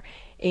there,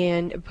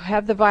 and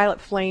have the violet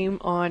flame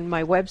on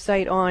my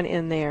website on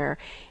in there,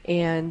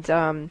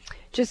 and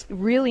just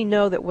really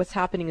know that what's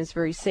happening is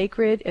very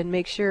sacred, and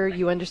make sure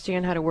you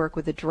understand how to work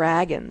with the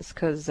dragons,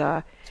 because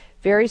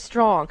very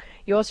strong.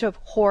 You also have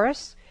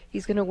Horus.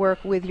 He's going to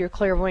work with your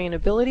clairvoyant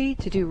ability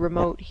to do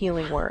remote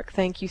healing work.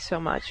 Thank you so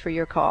much for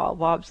your call.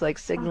 Bob's like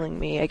signaling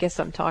me. I guess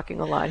I'm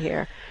talking a lot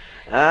here.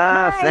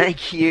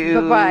 Thank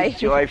you, Bye-bye.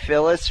 Joy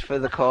Phyllis, for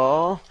the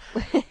call.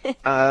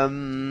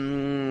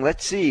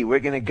 Let's see. We're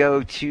going to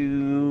go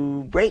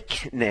to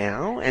break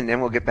now, and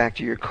then we'll get back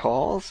to your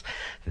calls.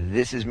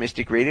 This is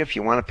Mystic Radio. If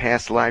you want a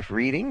past life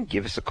reading,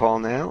 give us a call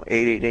now,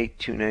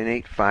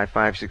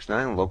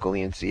 888-298-5569,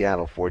 locally in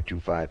Seattle,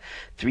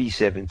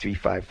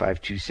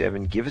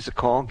 425-373-5527. Give us a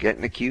call, get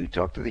in the queue,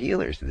 talk to the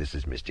healers. This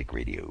is Mystic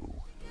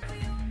Radio.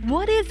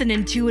 What is an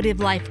intuitive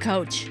life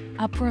coach?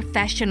 A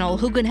professional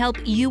who can help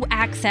you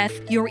access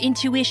your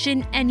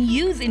intuition and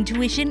use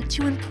intuition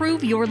to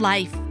improve your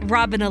life.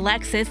 Robin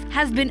Alexis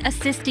has been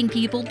assisting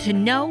people to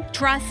know,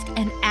 trust,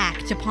 and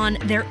act upon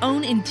their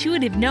own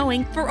intuitive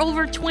knowing for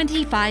over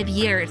 25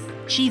 years.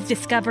 She's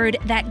discovered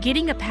that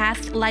getting a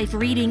past life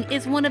reading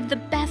is one of the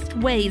best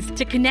ways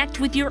to connect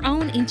with your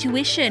own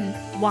intuition.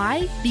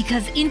 Why?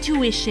 Because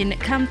intuition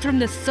comes from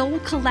the soul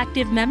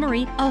collective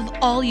memory of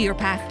all your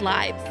past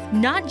lives,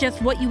 not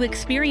just what you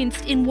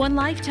experienced in one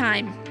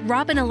lifetime.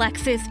 Robin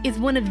Alexis is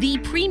one of the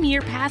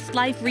premier past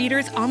life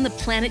readers on the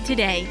planet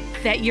today.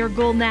 Set your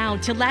goal now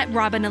to let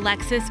Robin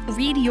Alexis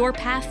read your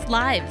past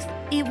lives.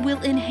 It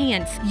will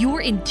enhance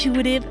your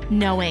intuitive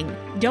knowing.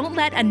 Don't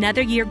let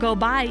another year go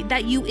by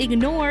that you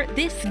ignore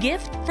this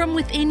gift from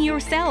within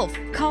yourself.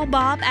 Call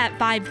Bob at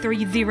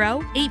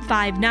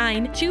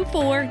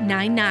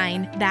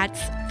 530-859-2499. That's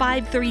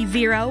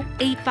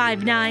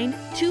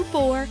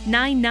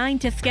 530-859-2499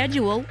 to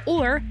schedule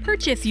or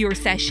purchase your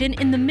session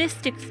in the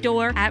Mystic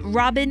Store at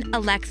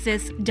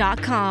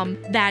robinalexis.com.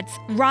 That's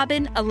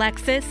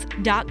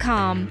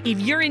robinalexis.com.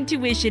 If your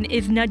intuition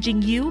is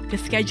nudging you to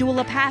schedule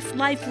a past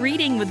life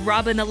reading with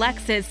Robin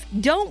Alexis,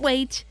 don't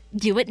wait.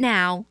 Do it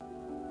now.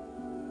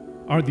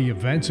 Are the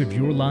events of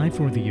your life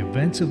or the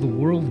events of the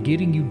world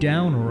getting you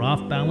down or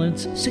off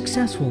balance?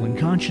 Successful and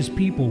conscious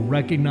people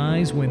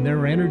recognize when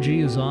their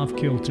energy is off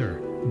kilter.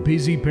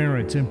 Busy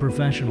parents and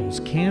professionals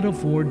can't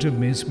afford to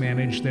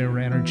mismanage their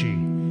energy.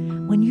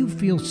 When you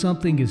feel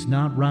something is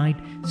not right,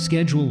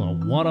 schedule a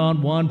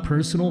one-on-one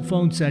personal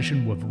phone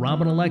session with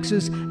Robin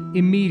Alexis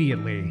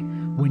immediately.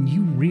 When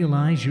you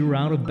realize you're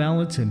out of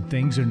balance and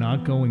things are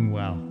not going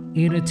well.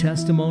 In a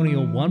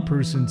testimonial, one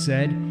person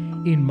said,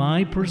 "In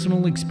my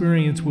personal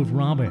experience with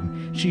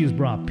Robin, she has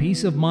brought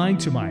peace of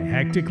mind to my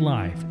hectic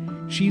life.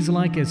 She's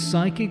like a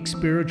psychic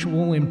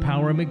spiritual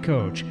empowerment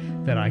coach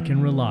that I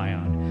can rely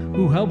on,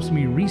 who helps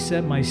me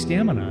reset my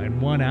stamina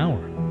in 1 hour."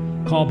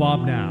 Call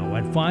Bob now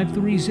at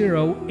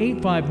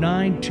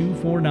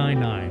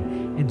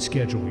 530-859-2499 and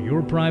schedule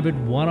your private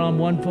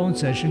one-on-one phone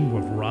session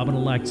with Robin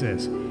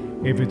Alexis.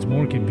 If it's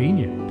more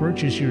convenient,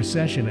 purchase your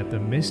session at the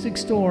Mystic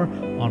Store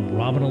on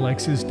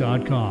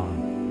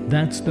robinalexis.com.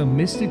 That's the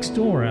Mystic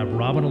Store at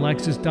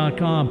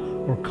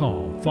robinalexis.com or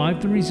call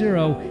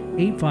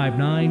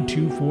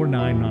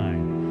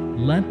 530-859-2499.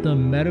 Let the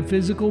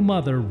metaphysical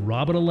mother,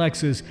 Robin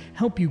Alexis,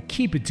 help you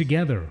keep it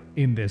together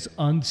in this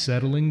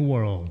unsettling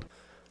world.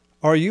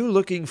 Are you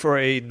looking for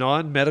a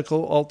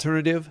non-medical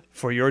alternative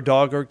for your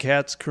dog or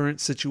cat's current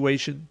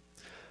situation?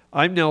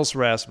 I'm Nels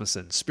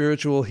Rasmussen,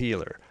 spiritual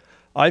healer.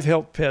 I've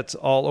helped pets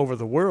all over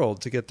the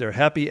world to get their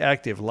happy,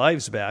 active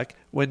lives back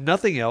when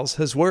nothing else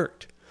has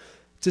worked.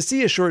 To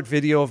see a short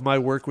video of my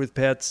work with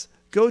pets,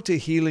 go to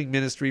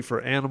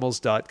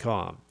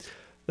healingministryforanimals.com.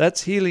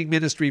 That's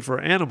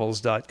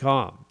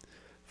healingministryforanimals.com.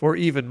 For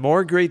even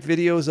more great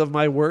videos of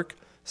my work,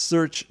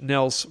 search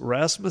Nels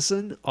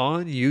Rasmussen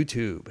on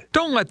YouTube.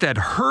 Don't let that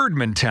herd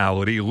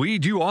mentality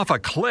lead you off a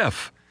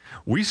cliff.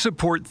 We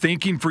support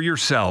thinking for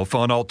yourself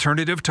on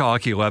Alternative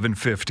Talk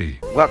 1150.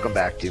 Welcome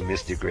back to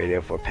Mystic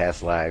Radio for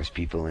Past Lives,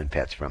 People and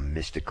Pets from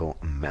mystical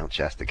Mount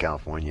Shasta,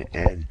 California,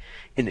 and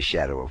in the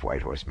shadow of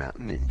Whitehorse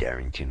Mountain in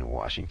Darrington,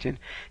 Washington.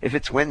 If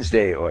it's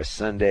Wednesday or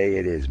Sunday,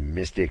 it is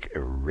Mystic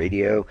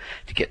Radio.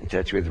 To get in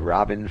touch with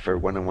Robin for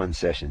one-on-one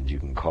sessions, you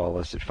can call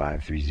us at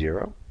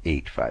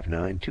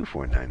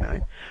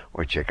 530-859-2499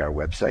 or check our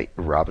website,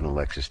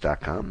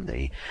 robinalexis.com,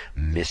 the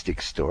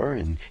Mystic Store,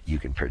 and you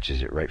can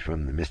purchase it right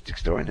from the Mystic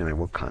Store, and then I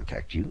will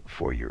contact you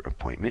for your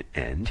appointment.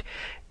 And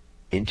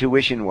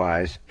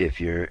intuition-wise, if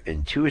you're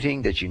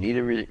intuiting that you need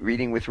a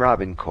reading with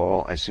Robin,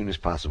 call as soon as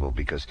possible,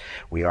 because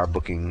we are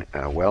booking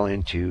well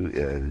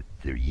into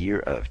the year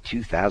of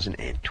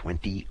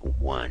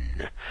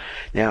 2021.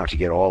 Now, to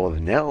get all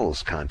of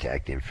Nels'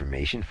 contact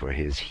information for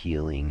his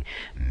healing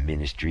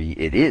ministry,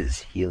 it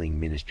is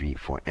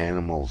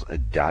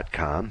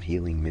healingministryforanimals.com,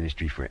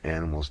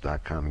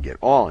 healingministryforanimals.com, and get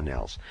all of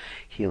Nels'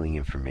 healing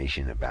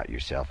information about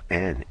yourself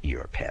and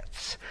your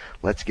pets.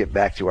 Let's get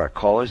back to our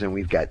callers, and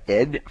we've got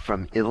Ed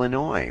from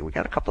Illinois. We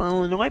got a couple of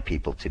Illinois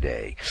people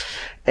today.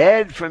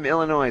 Ed from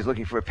Illinois is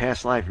looking for a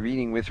past life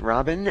reading with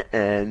Robin,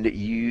 and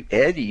you,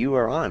 Ed, you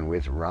are on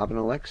with Robin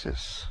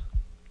Alexis.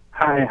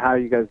 Hi, how are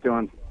you guys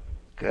doing?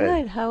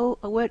 Good.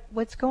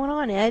 What's going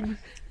on, Ed?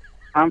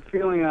 I'm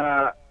feeling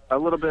a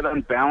little bit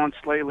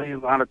unbalanced lately. A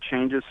lot of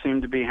changes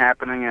seem to be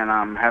happening, and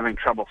I'm having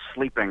trouble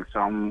sleeping, so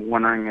I'm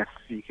wondering if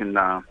you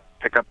can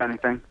pick up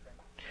anything.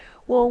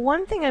 Well,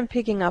 one thing I'm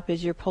picking up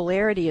is your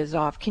polarity is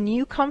off. Can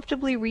you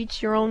comfortably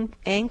reach your own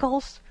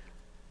ankles?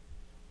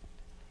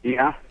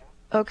 Yeah.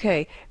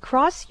 Okay.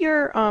 Cross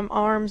your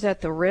arms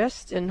at the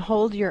wrist and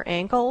hold your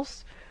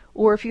ankles.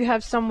 Or if you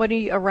have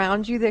somebody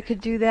around you that could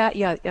do that,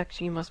 yeah,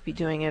 actually you must be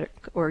doing it,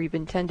 or you've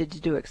intended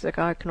to do it, because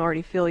I can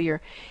already feel your,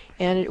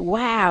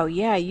 wow,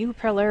 yeah, your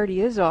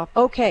polarity is off.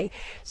 Okay,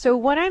 so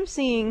what I'm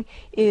seeing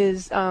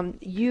is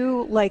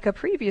you, like a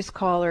previous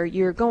caller,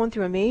 you're going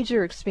through a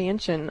major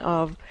expansion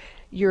of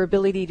your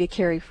ability to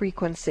carry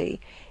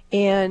frequency.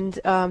 And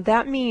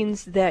that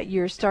means that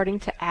you're starting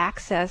to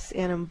access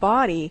and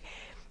embody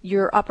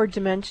your upper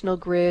dimensional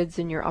grids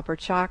and your upper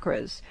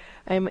chakras.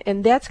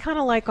 And that's kind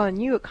of like on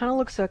you, it kind of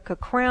looks like a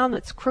crown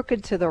that's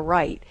crooked to the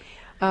right.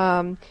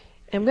 I'm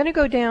going to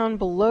go down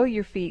below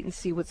your feet and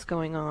see what's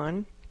going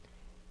on.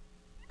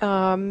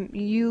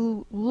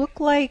 You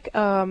look like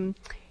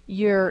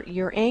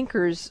your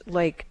anchor's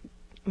like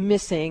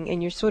missing,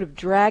 and you're sort of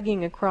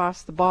dragging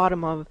across the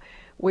bottom of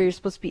where you're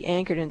supposed to be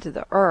anchored into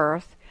the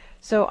earth.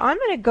 So I'm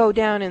going to go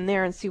down in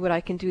there and see what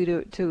I can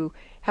do to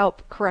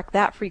help correct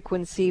that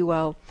frequency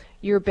while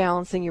you're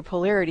balancing your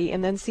polarity,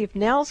 and then see if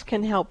Nels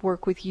can help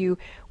work with you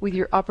with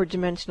your upper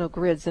dimensional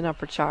grids and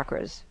upper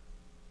chakras.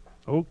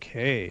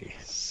 Okay,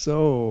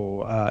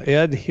 so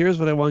Ed, here's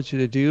what I want you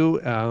to do.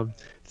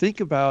 Think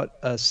about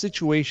a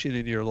situation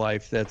in your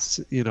life that's,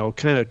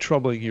 kind of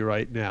troubling you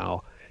right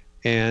now.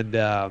 And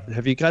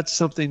have you got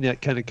something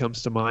that kind of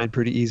comes to mind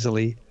pretty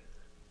easily?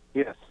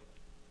 Yes.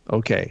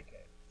 Okay.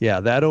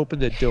 Yeah, that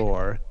opened a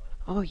door.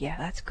 Oh, yeah,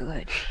 that's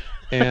good.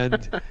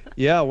 And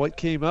yeah, what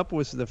came up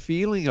was the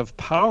feeling of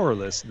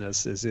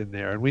powerlessness is in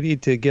there, and we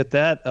need to get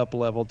that up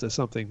leveled to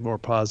something more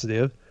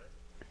positive.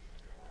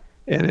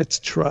 And it's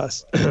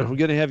trust. We're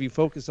going to have you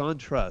focus on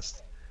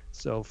trust.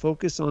 So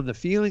focus on the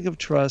feeling of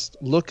trust.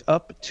 Look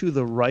up to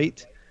the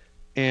right,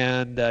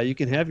 and you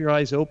can have your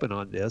eyes open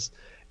on this,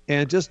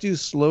 and just do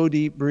slow,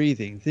 deep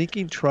breathing,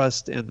 thinking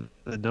trust and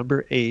the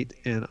number 8.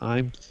 And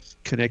I'm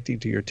connecting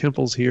to your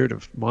temples here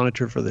to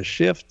monitor for the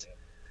shift.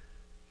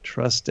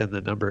 Trust and the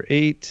number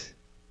 8.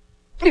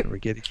 We're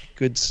getting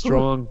good,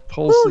 strong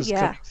pulses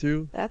coming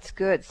through. That's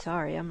good.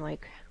 Sorry, I'm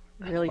like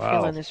really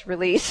feeling this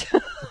release.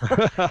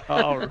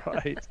 All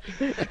right.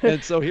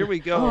 And so here we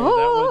go.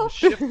 That one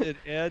shifted,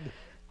 Ed.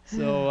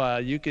 So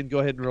you can go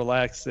ahead and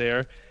relax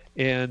there.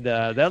 And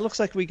that looks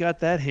like we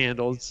got that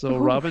handled. So,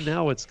 Robin,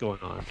 now what's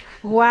going on?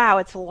 Wow,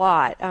 it's a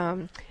lot.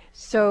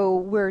 So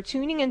we're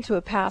tuning into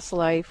a past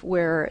life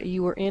where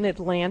you were in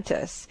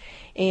Atlantis,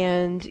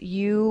 and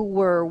you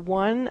were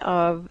one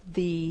of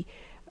the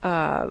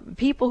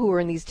people who were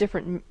in these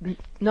different,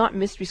 not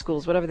mystery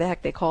schools, whatever the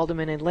heck they called them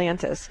in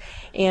Atlantis,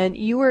 and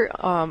you were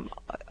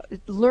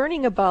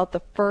learning about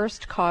the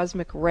first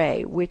cosmic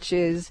ray, which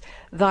is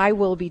thy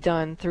will be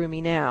done through me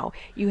now.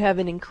 You have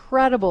an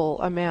incredible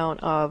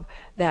amount of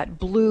that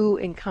blue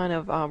and kind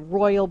of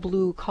royal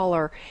blue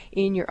color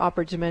in your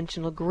upper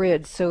dimensional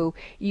grid. So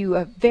you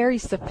have very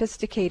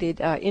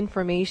sophisticated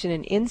information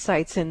and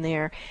insights in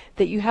there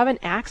that you haven't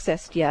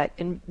accessed yet,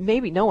 and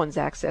maybe no one's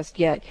accessed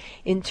yet,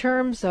 in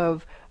terms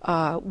of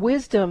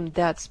wisdom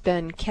that's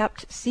been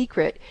kept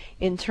secret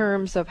in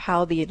terms of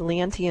how the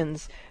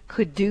Atlanteans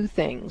could do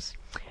things.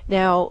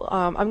 Now,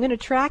 I'm going to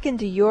track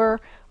into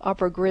your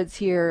upper grids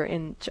here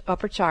in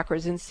upper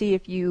chakras and see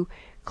if you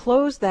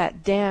close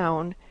that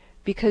down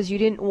because you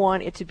didn't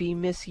want it to be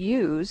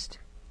misused.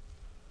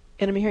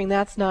 And I'm hearing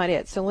that's not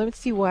it. So let's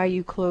see why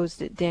you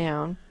closed it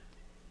down.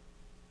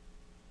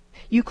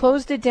 You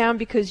closed it down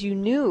because you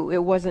knew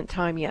it wasn't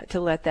time yet to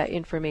let that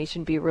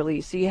information be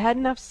released. So you had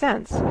enough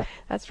sense.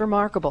 That's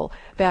remarkable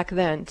back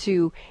then,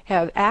 to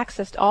have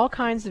accessed all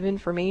kinds of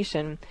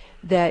information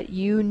that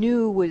you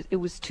knew it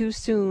was too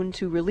soon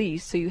to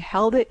release. So you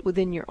held it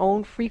within your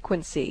own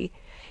frequency.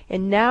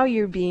 And now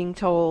you're being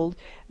told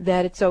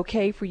that it's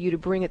okay for you to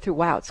bring it through.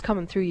 Wow, it's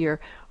coming through your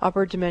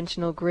upper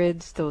dimensional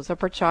grids, those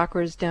upper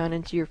chakras down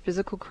into your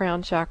physical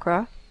crown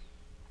chakra.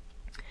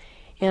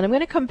 And I'm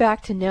going to come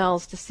back to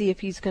Nels to see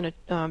if he's going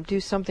to do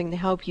something to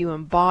help you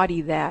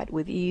embody that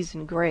with ease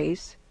and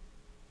grace.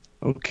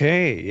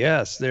 Okay,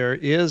 yes, there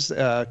is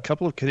a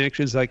couple of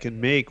connections I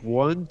can make.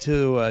 One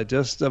to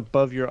just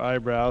above your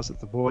eyebrows at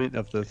the point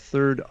of the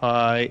third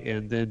eye,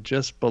 and then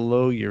just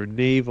below your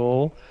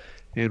navel.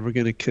 And we're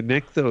going to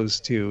connect those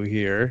two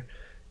here.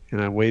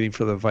 And I'm waiting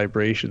for the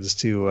vibrations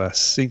to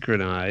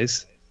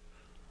synchronize.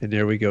 And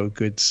there we go.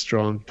 Good,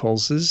 strong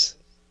pulses.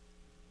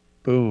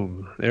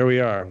 Boom. There we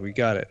are. We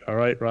got it. All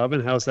right,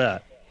 Robin, how's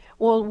that?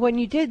 Well, when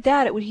you did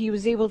that, he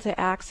was able to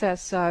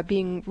access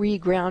being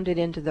regrounded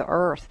into the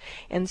earth.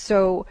 And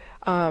so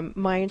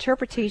my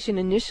interpretation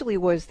initially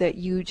was that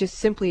you just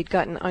simply had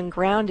gotten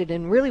ungrounded.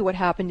 And really what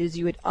happened is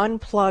you had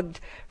unplugged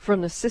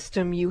from the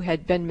system you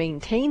had been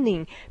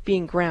maintaining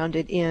being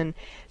grounded in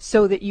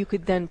so that you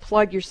could then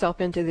plug yourself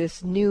into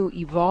this new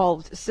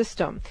evolved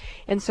system.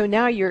 And so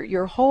now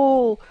your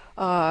whole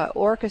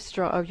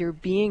orchestra of your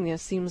beingness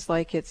seems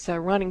like it's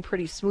running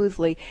pretty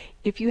smoothly.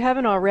 If you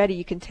haven't already,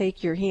 you can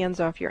take your hands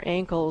off your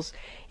ankles,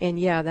 and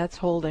yeah, that's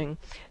holding.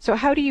 So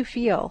how do you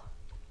feel?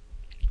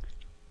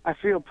 I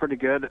feel pretty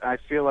good. I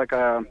feel like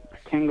a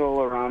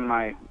tingle around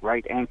my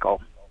right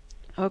ankle.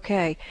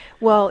 Okay.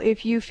 Well,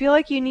 if you feel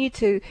like you need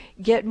to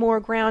get more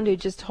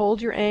grounded, just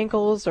hold your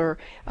ankles or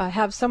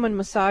have someone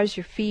massage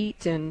your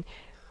feet, and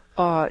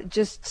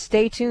just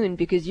stay tuned,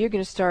 because you're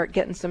going to start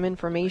getting some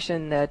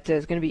information that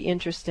is going to be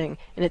interesting.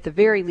 And at the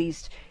very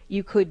least,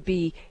 you could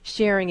be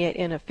sharing it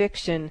in a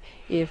fiction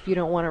if you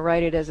don't want to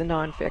write it as a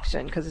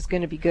nonfiction, because it's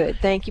going to be good.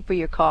 Thank you for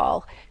your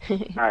call. All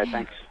right,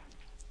 thanks.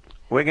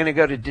 We're going to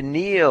go to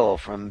Danielle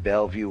from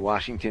Bellevue,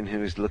 Washington,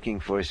 who is looking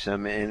for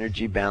some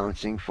energy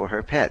balancing for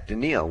her pet.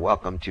 Danielle,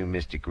 welcome to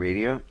Mystic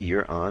Radio.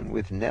 You're on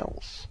with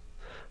Nels.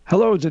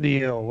 Hello,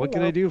 Danielle. What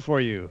can I do for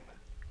you?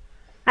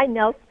 Hi,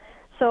 Nels.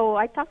 So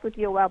I talked with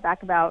you a while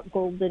back about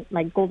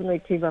my golden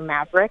retriever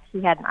Maverick.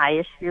 He had an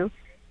eye issue,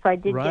 so I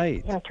did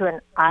get him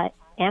to an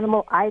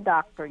animal eye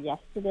doctor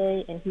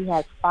yesterday, and he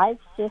has 5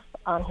 cysts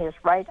on his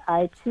right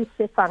eye, 2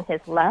 cysts on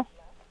his left,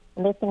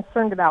 and they're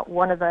concerned about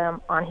one of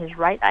them on his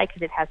right eye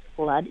because it has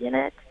blood in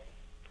it.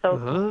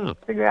 So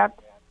figure out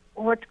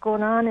what's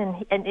going on,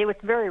 and it was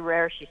very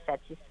rare. She said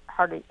she's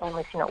hardly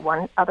only seen it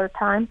one other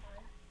time.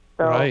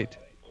 So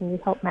can you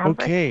help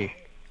Maverick? Okay.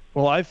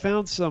 Well, I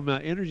found some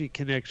energy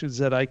connections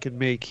that I can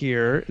make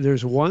here.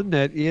 There's one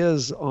that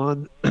is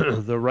on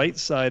the right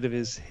side of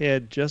his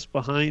head, just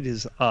behind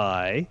his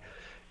eye,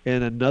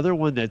 and another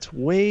one that's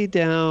way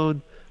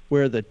down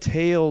where the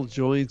tail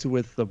joins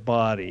with the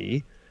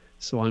body.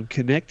 So I'm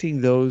connecting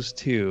those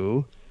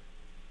two,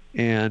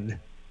 and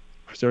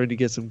we're starting to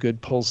get some good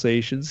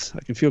pulsations.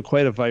 I can feel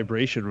quite a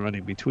vibration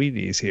running between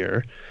these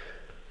here.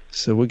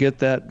 So we'll get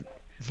that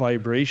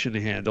vibration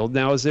handled.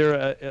 Now, is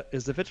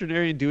the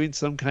veterinarian doing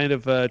some kind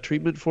of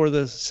treatment for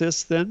the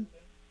cysts then?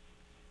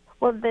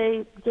 Well,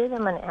 they gave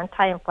him an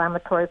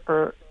anti-inflammatory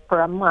for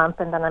a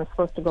month, and then I'm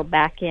supposed to go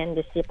back in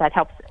to see if that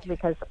helps,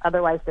 because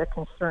otherwise they're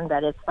concerned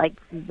that it's like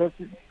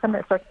something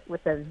that starts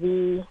with a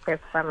V. There's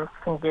some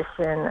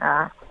condition.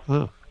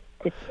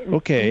 It's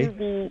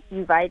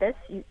uveitis.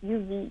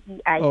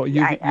 U-V-E-I-T-I-S. Oh,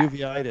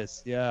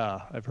 uveitis.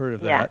 Yeah, I've heard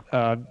of that.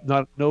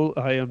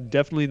 I am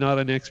definitely not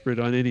an expert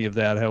on any of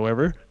that,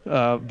 however,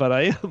 but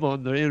I am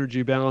on the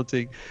energy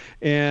balancing,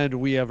 and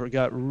we have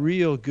got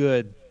real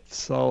good,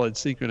 solid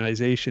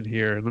synchronization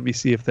here. And let me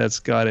see if that's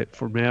got it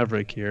for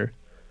Maverick here.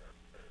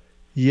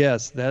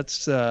 Yes,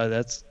 that's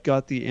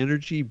got the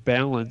energy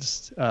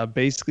balanced.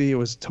 Basically, it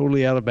was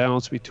totally out of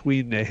balance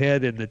between the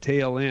head and the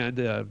tail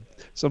end.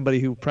 Somebody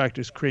who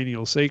practiced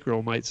cranial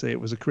sacral might say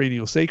it was a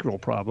cranial sacral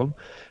problem.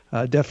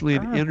 Definitely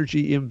an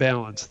energy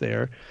imbalance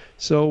there.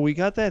 So we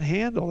got that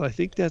handled. I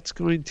think that's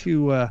going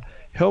to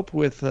help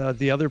with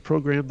the other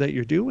program that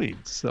you're doing.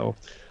 So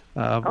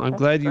I'm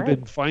glad you've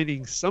been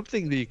finding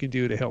something that you can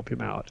do to help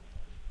him out.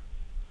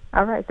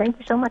 All right. Thank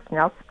you so much,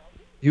 Nels.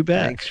 You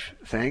bet.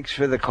 Thanks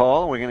for the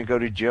call. We're going to go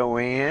to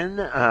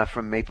Joanne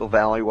from Maple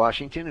Valley,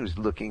 Washington, who's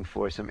looking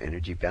for some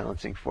energy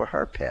balancing for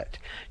her pet.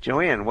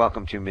 Joanne,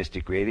 welcome to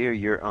Mystic Radio.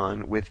 You're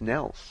on with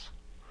Nels.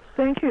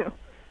 Thank you.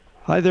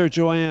 Hi there,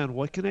 Joanne.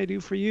 What can I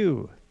do for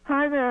you?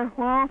 Hi there.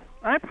 Well,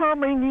 I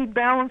probably need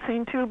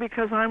balancing too,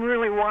 because I'm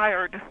really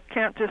wired.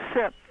 Can't just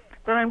sit.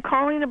 But I'm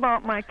calling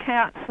about my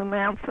cat,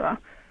 Samantha.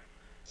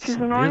 She's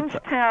an orange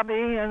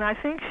tabby, and I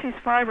think she's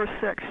 5 or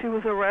 6. She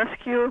was a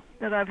rescue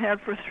that I've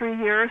had for 3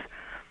 years.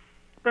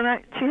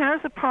 But she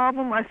has a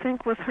problem, I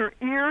think, with her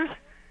ears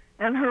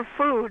and her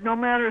food. No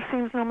matter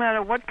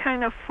what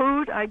kind of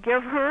food I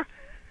give her,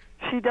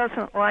 she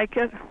doesn't like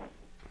it.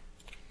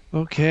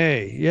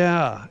 Okay,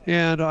 yeah.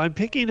 And I'm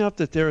picking up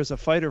that there is a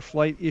fight or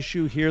flight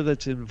issue here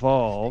that's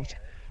involved,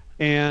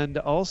 and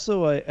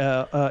also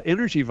a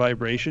energy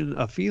vibration,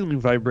 a feeling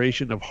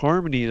vibration of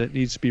harmony that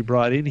needs to be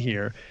brought in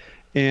here.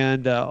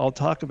 And I'll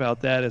talk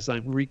about that as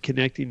I'm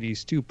reconnecting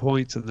these 2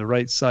 points on the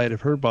right side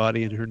of her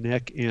body and her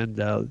neck and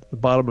the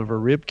bottom of her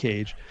rib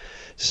cage.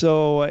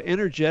 So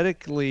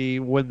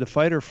energetically, when the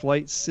fight or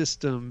flight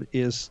system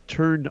is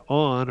turned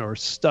on or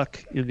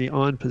stuck in the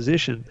on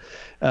position,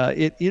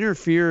 it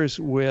interferes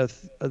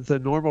with the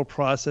normal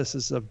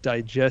processes of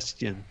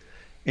digestion.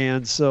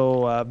 And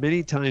so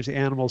many times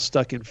animals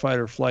stuck in fight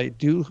or flight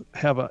do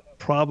have a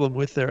problem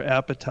with their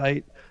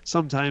appetite.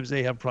 Sometimes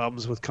they have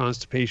problems with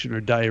constipation or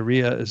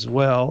diarrhea as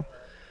well.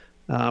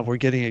 We're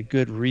getting a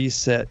good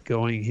reset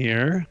going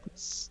here.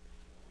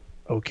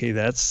 Okay,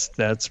 that's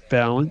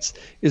balance.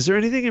 Is there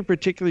anything in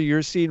particular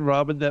you're seeing,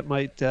 Robin, that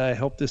might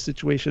help this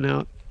situation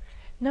out?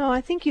 No, I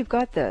think you've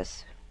got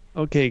this.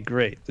 Okay,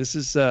 great. This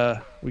is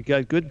we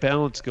got good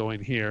balance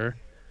going here.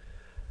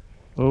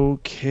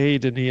 Okay,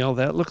 Danielle,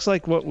 that looks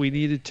like what we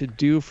needed to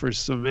do for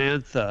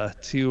Samantha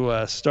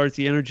to start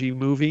the energy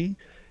moving.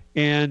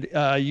 And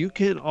you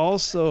can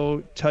also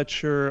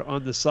touch her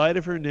on the side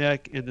of her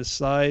neck and the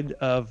side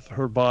of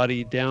her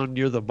body down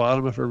near the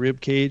bottom of her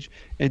rib cage,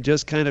 and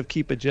just kind of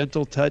keep a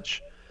gentle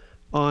touch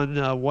on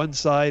one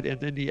side and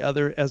then the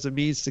other as a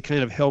means to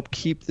kind of help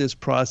keep this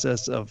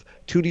process of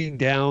tuning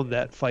down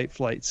that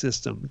fight-flight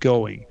system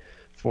going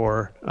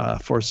for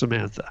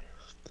Samantha.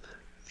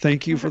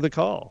 Thank you for the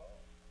call.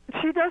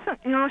 She doesn't,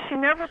 she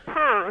never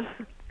purrs,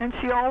 and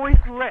she always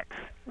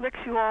licks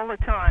you all the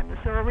time. Is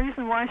there a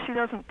reason why she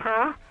doesn't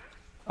purr?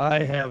 I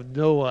have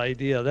no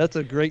idea. That's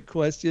a great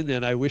question,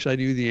 and I wish I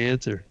knew the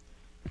answer.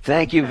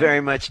 Thank you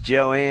very much,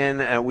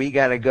 Joanne. We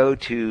got to go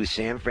to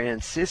San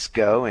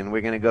Francisco, and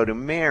we're going to go to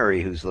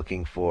Mary, who's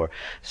looking for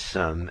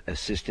some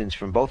assistance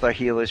from both our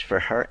healers for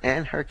her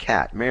and her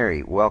cat.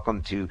 Mary,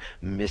 welcome to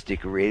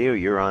Mystic Radio.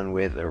 You're on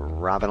with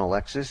Robin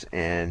Alexis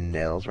and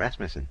Nels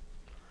Rasmussen.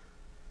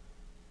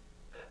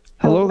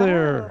 Hello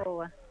there.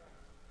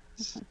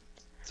 So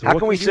how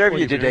can we serve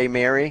you today,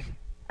 Mary?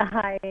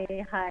 Hi,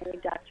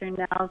 Dr.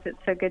 Nels. It's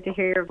so good to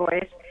hear your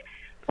voice.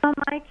 Well,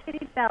 my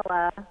kitty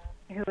Bella,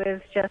 who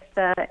is just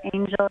an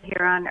angel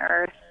here on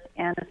Earth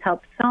and has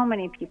helped so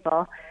many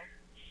people,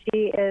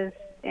 she is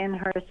in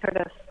her sort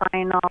of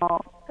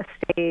final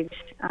stage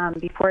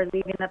before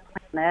leaving the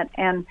planet.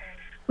 And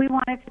we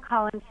wanted to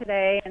call in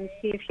today and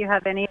see if you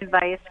have any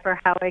advice for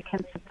how I can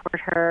support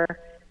her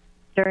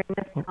during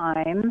this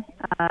time.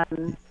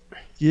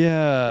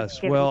 Yes,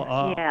 well,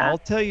 I'll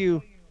tell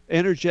you,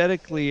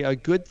 energetically, a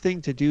good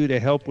thing to do to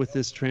help with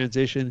this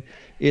transition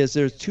is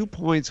there's 2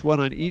 points, one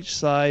on each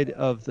side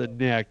of the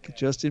neck,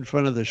 just in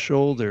front of the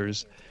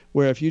shoulders,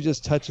 where if you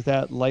just touch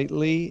that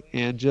lightly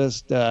and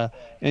just,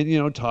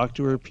 talk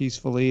to her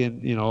peacefully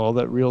and, all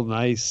that real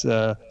nice,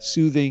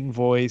 soothing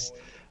voice,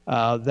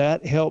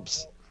 that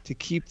helps to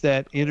keep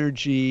that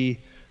energy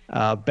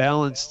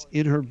balanced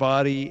in her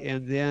body,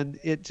 and then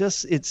it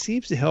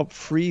seems to help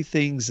free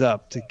things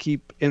up to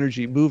keep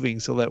energy moving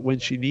so that when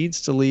she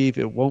needs to leave,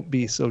 it won't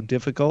be so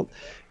difficult.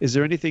 Is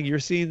there anything you're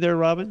seeing there,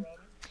 Robin?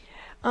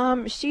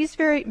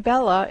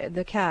 Bella,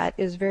 the cat,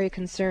 is very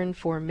concerned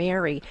for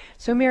Mary.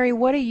 So Mary,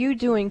 what are you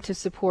doing to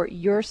support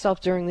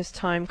yourself during this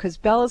time? Because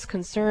Bella's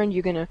concerned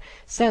you're going to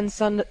send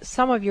some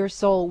of your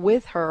soul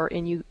with her,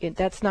 and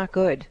that's not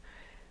good.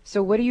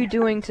 So what are you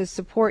doing to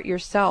support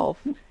yourself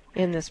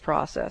in this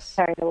process?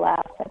 Sorry to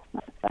laugh. That's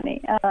not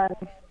funny.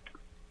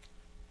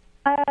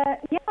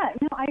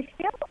 I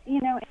feel,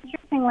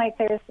 interesting, like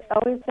there's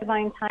always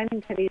divine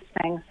timing to these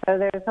things. So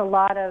there's a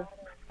lot of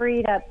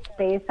freed up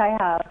space I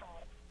have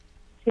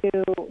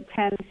to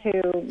tend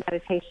to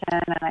meditation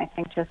and I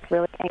think just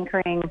really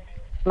anchoring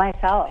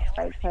myself,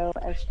 right? So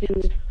as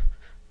she's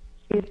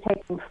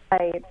taking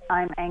flight,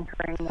 I'm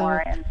anchoring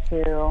more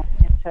into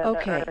the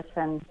earth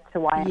and to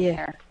why I'm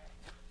here.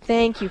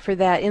 Thank you for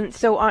that. And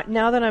so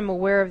now that I'm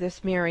aware of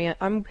this, Mary,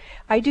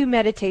 I do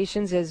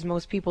meditations, as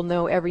most people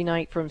know, every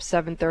night from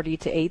 7:30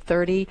 to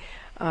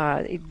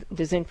 8:30.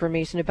 There's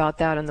information about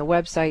that on the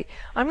website.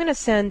 I'm going to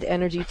send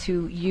energy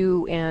to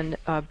you and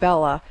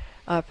Bella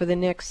for the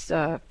next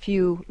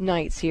few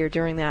nights here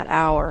during that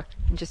hour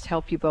and just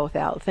help you both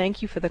out.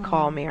 Thank you for the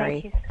call,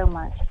 Mary. Thank you so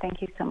much.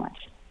 Thank you so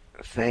much.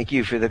 Thank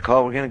you for the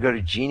call. We're going to go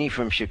to Jeannie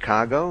from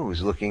Chicago,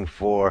 who's looking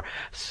for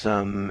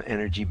some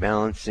energy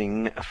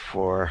balancing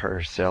for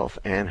herself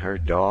and her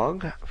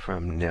dog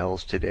from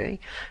Nels today,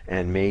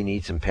 and may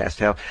need some past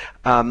help.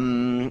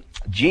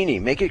 Jeannie,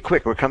 make it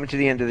quick. We're coming to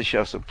the end of the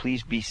show, so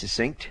please be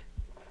succinct.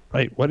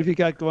 Right. What have you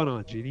got going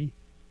on, Jeannie?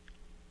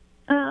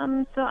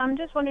 So I'm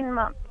just wondering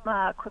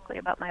quickly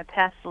about my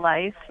past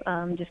life.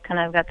 Just kind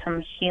of got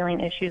some healing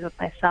issues with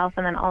myself,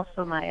 and then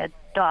also my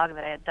dog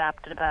that I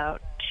adopted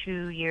about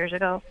 2 years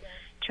ago,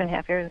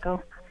 2.5 years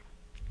ago.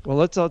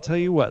 Well, I'll tell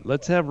you what.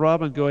 Let's have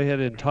Robin go ahead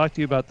and talk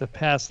to you about the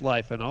past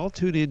life, and I'll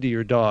tune into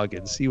your dog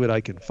and see what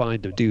I can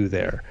find to do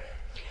there.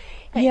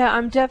 Yeah,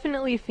 I'm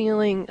definitely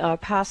feeling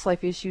past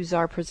life issues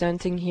are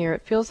presenting here.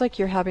 It feels like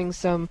you're having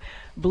some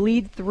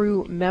bleed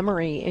through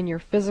memory in your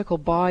physical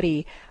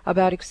body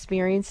about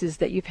experiences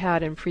that you've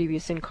had in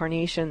previous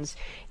incarnations.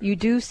 You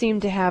do seem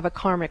to have a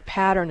karmic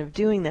pattern of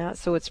doing that,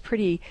 so it's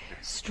pretty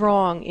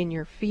strong in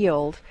your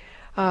field.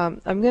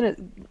 I'm going to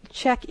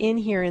check in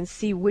here and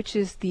see which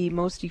is the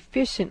most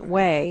efficient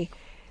way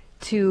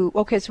to...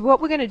 Okay, so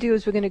what we're going to do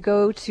is we're going to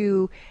go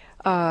to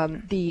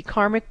the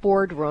karmic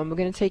boardroom. We're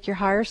going to take your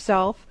higher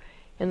self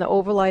and the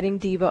overlighting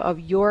diva of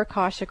your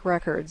Akashic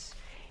records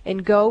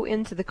and go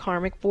into the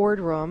karmic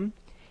boardroom,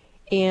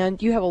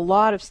 and you have a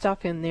lot of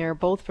stuff in there,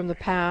 both from the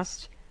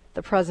past,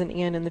 the present,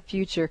 and in the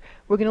future.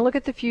 We're going to look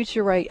at the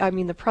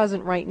the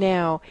present right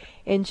now,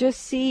 and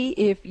just see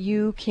if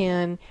you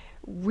can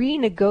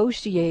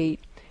renegotiate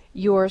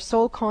your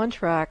soul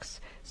contracts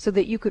so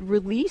that you could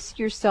release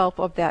yourself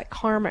of that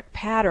karmic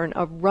pattern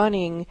of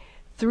running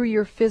through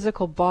your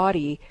physical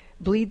body,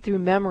 bleed through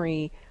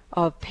memory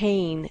of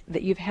pain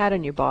that you've had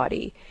in your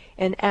body,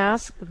 and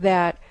ask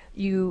that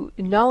you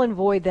null and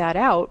void that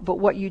out, but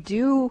what you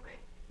do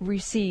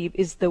receive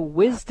is the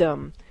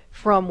wisdom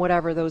from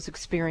whatever those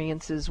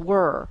experiences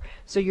were.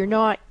 So you're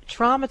not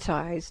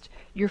traumatized,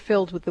 you're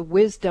filled with the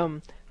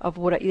wisdom of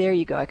what, there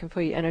you go, I can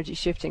feel your energy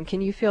shifting.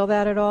 Can you feel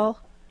that at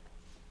all?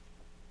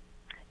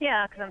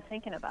 Yeah, because I'm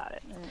thinking about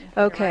it.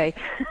 Okay.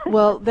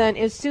 Well, then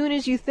as soon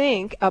as you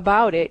think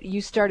about it,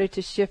 you started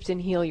to shift and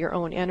heal your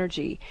own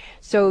energy.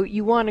 So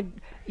you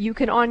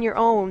can on your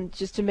own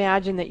just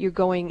imagine that you're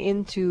going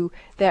into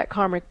that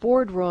karmic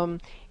boardroom,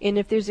 and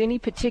if there's any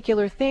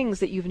particular things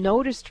that you've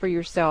noticed for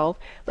yourself,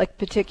 like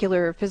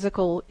particular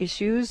physical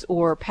issues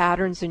or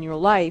patterns in your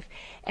life,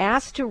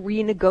 ask to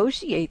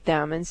renegotiate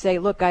them and say,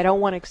 look, I don't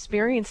want to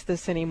experience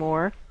this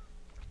anymore.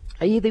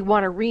 I either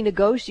want to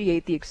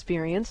renegotiate the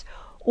experience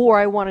or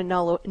I want to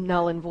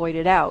null and void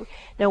it out.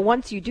 Now,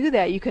 once you do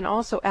that, you can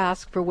also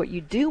ask for what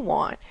you do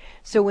want.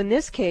 So in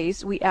this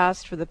case, we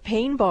asked for the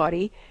pain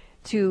body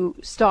to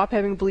stop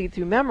having bleed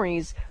through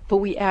memories, but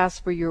we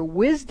asked for your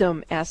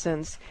wisdom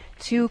essence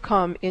to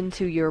come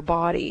into your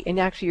body. And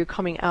actually, you're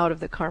coming out of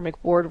the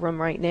karmic boardroom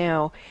right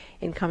now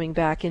and coming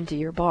back into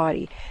your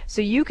body.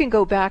 So you can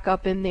go back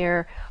up in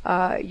there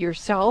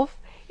yourself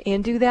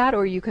and do that,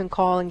 or you can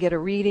call and get a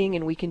reading,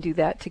 and we can do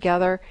that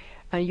together.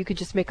 You could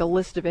just make a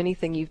list of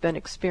anything you've been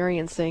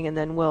experiencing, and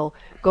then we'll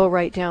go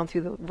right down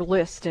through the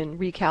list and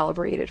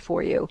recalibrate it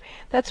for you.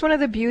 That's one of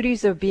the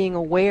beauties of being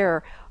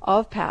aware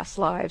of past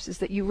lives, is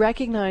that you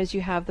recognize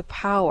you have the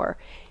power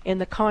and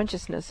the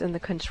consciousness and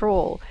the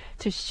control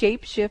to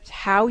shape-shift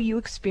how you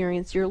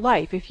experience your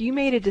life. If you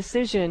made a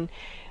decision,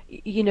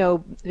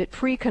 at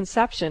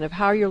preconception of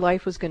how your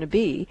life was going to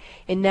be,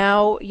 and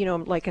now,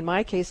 like in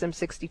my case, I'm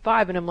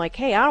 65, and I'm like,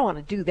 hey, I don't want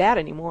to do that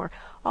anymore.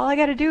 All I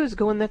got to do is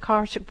go in the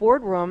karmic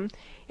boardroom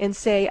and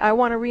say, I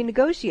want to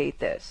renegotiate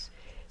this.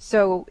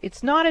 So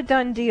it's not a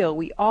done deal.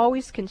 We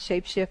always can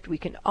shapeshift. We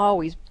can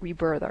always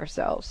rebirth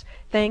ourselves.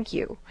 Thank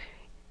you.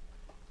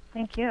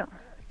 Thank you.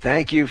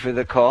 Thank you for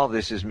the call.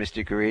 This is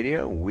Mystic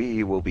Radio.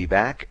 We will be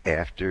back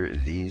after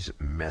these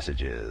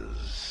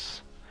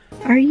messages.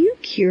 Are you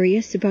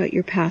curious about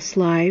your past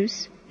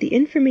lives? The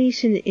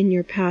information in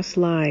your past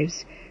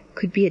lives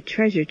could be a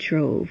treasure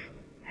trove.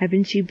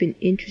 Haven't you been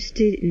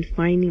interested in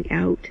finding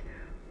out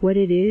what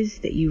it is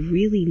that you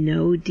really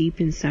know deep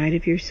inside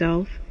of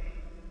yourself?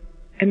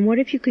 And what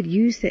if you could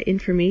use that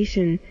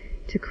information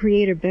to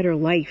create a better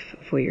life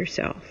for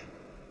yourself?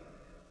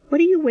 What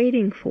are you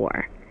waiting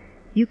for?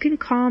 You can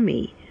call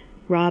me,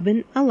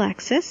 Robin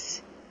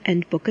Alexis,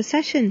 and book a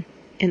session,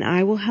 and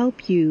I will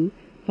help you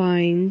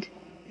find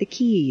the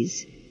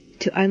keys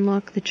to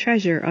unlock the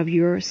treasure of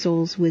your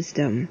soul's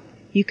wisdom.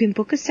 You can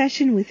book a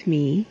session with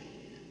me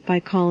by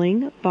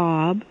calling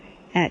Bob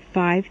at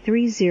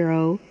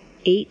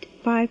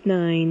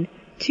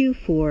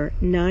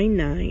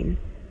 530-859-2499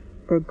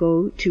 or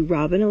go to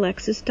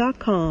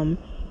robinalexis.com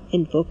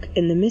and book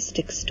in the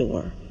Mystic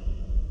Store.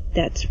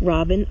 That's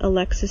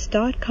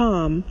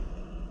robinalexis.com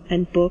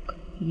and book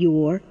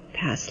your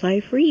past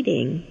life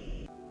reading.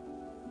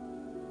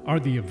 Are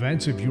the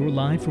events of your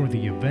life or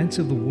the events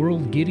of the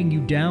world getting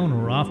you down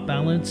or off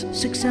balance?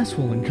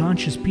 Successful and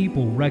conscious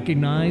people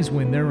recognize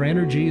when their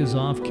energy is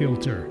off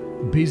kilter.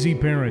 Busy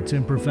parents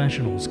and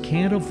professionals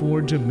can't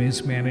afford to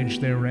mismanage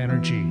their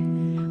energy.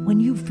 When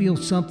you feel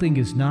something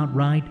is not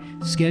right,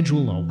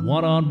 schedule a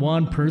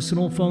one-on-one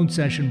personal phone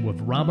session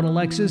with Robin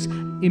Alexis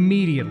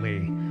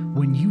immediately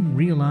when you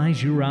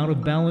realize you're out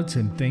of balance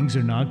and things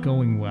are not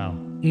going well.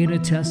 In a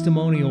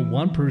testimonial,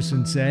 one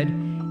person said,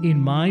 "In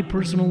my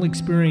personal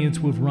experience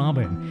with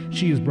Robin,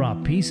 she has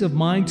brought peace of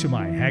mind to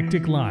my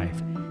hectic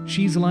life.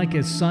 She's like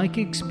a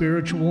psychic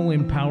spiritual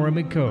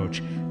empowerment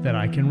coach that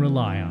I can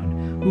rely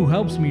on, who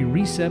helps me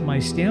reset my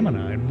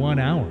stamina in 1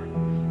 hour."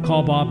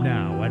 Call Bob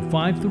now at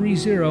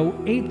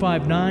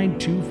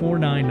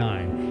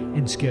 530-859-2499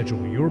 and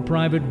schedule your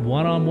private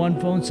one-on-one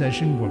phone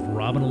session with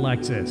Robin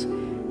Alexis.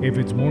 If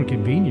it's more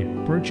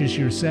convenient, purchase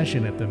your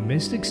session at the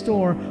Mystic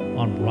Store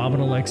on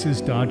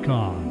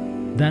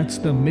robinalexis.com. That's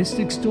the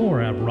Mystic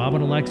Store at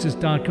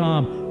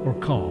robinalexis.com or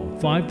call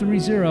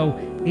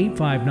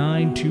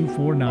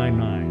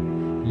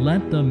 530-859-2499.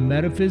 Let the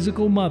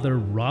metaphysical mother,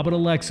 Robin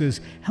Alexis,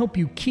 help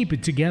you keep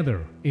it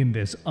together in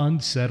this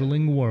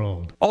unsettling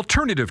world.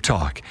 Alternative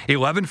Talk,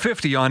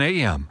 1150 on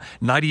AM,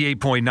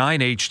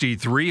 98.9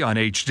 HD3 on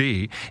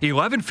HD,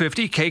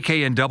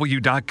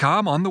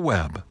 1150kknw.com on the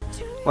web.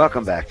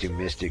 Welcome back to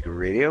Mystic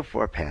Radio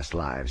for Past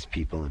Lives,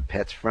 People and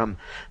Pets from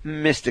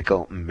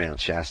mystical Mount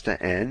Shasta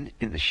and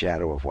in the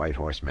shadow of White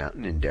Horse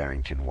Mountain in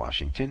Darrington,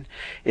 Washington.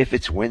 If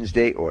it's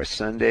Wednesday or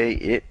Sunday,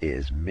 it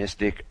is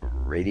Mystic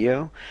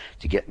Radio.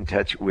 To get in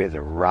touch with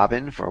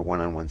Robin for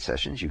one-on-one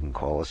sessions, you can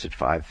call us at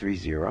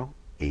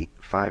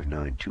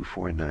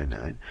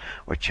 530-859-2499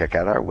 or check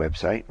out our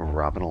website,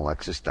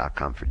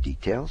 robinalexis.com, for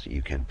details.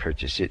 You can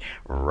purchase it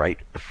right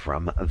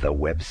from the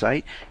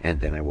website, and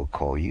then I will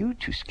call you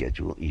to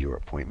schedule your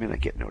appointment. I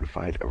get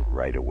notified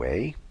right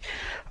away.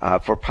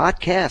 For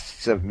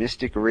podcasts of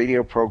Mystic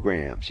Radio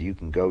programs, you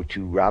can go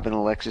to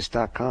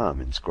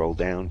robinalexis.com and scroll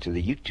down to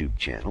the YouTube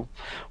channel,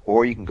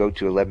 or you can go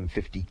to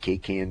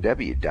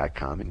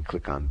 1150kknw.com and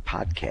click on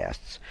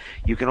podcasts.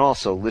 You can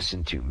also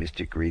listen to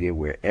Mystic Radio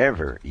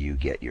wherever you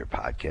get your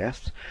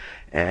podcasts.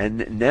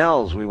 And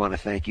Nels, we want to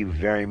thank you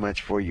very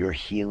much for your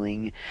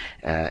healing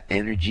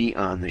energy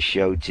on the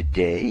show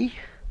today.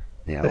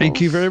 Nels. Thank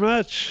you very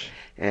much.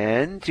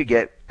 And to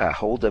get a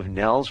hold of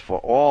Nels for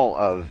all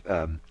of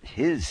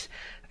his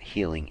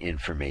healing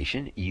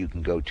information, you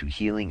can go to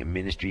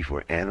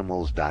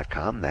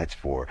healingministryforanimals.com. That's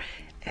for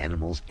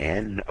animals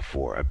and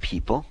for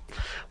people.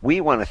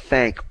 We want to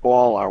thank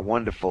all our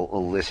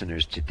wonderful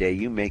listeners today.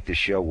 You make the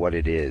show what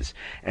it is.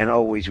 And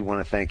always we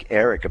want to thank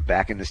Eric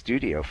back in the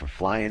studio for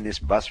flying this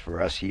bus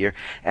for us here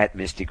at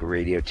Mystic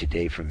Radio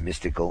today from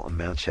mystical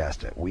Mount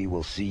Shasta. We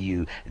will see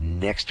you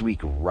next week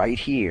right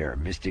here,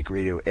 Mystic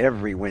Radio,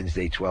 every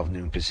Wednesday, 12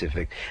 noon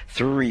Pacific,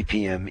 3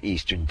 p.m.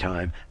 Eastern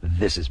Time.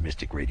 This is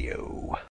Mystic Radio.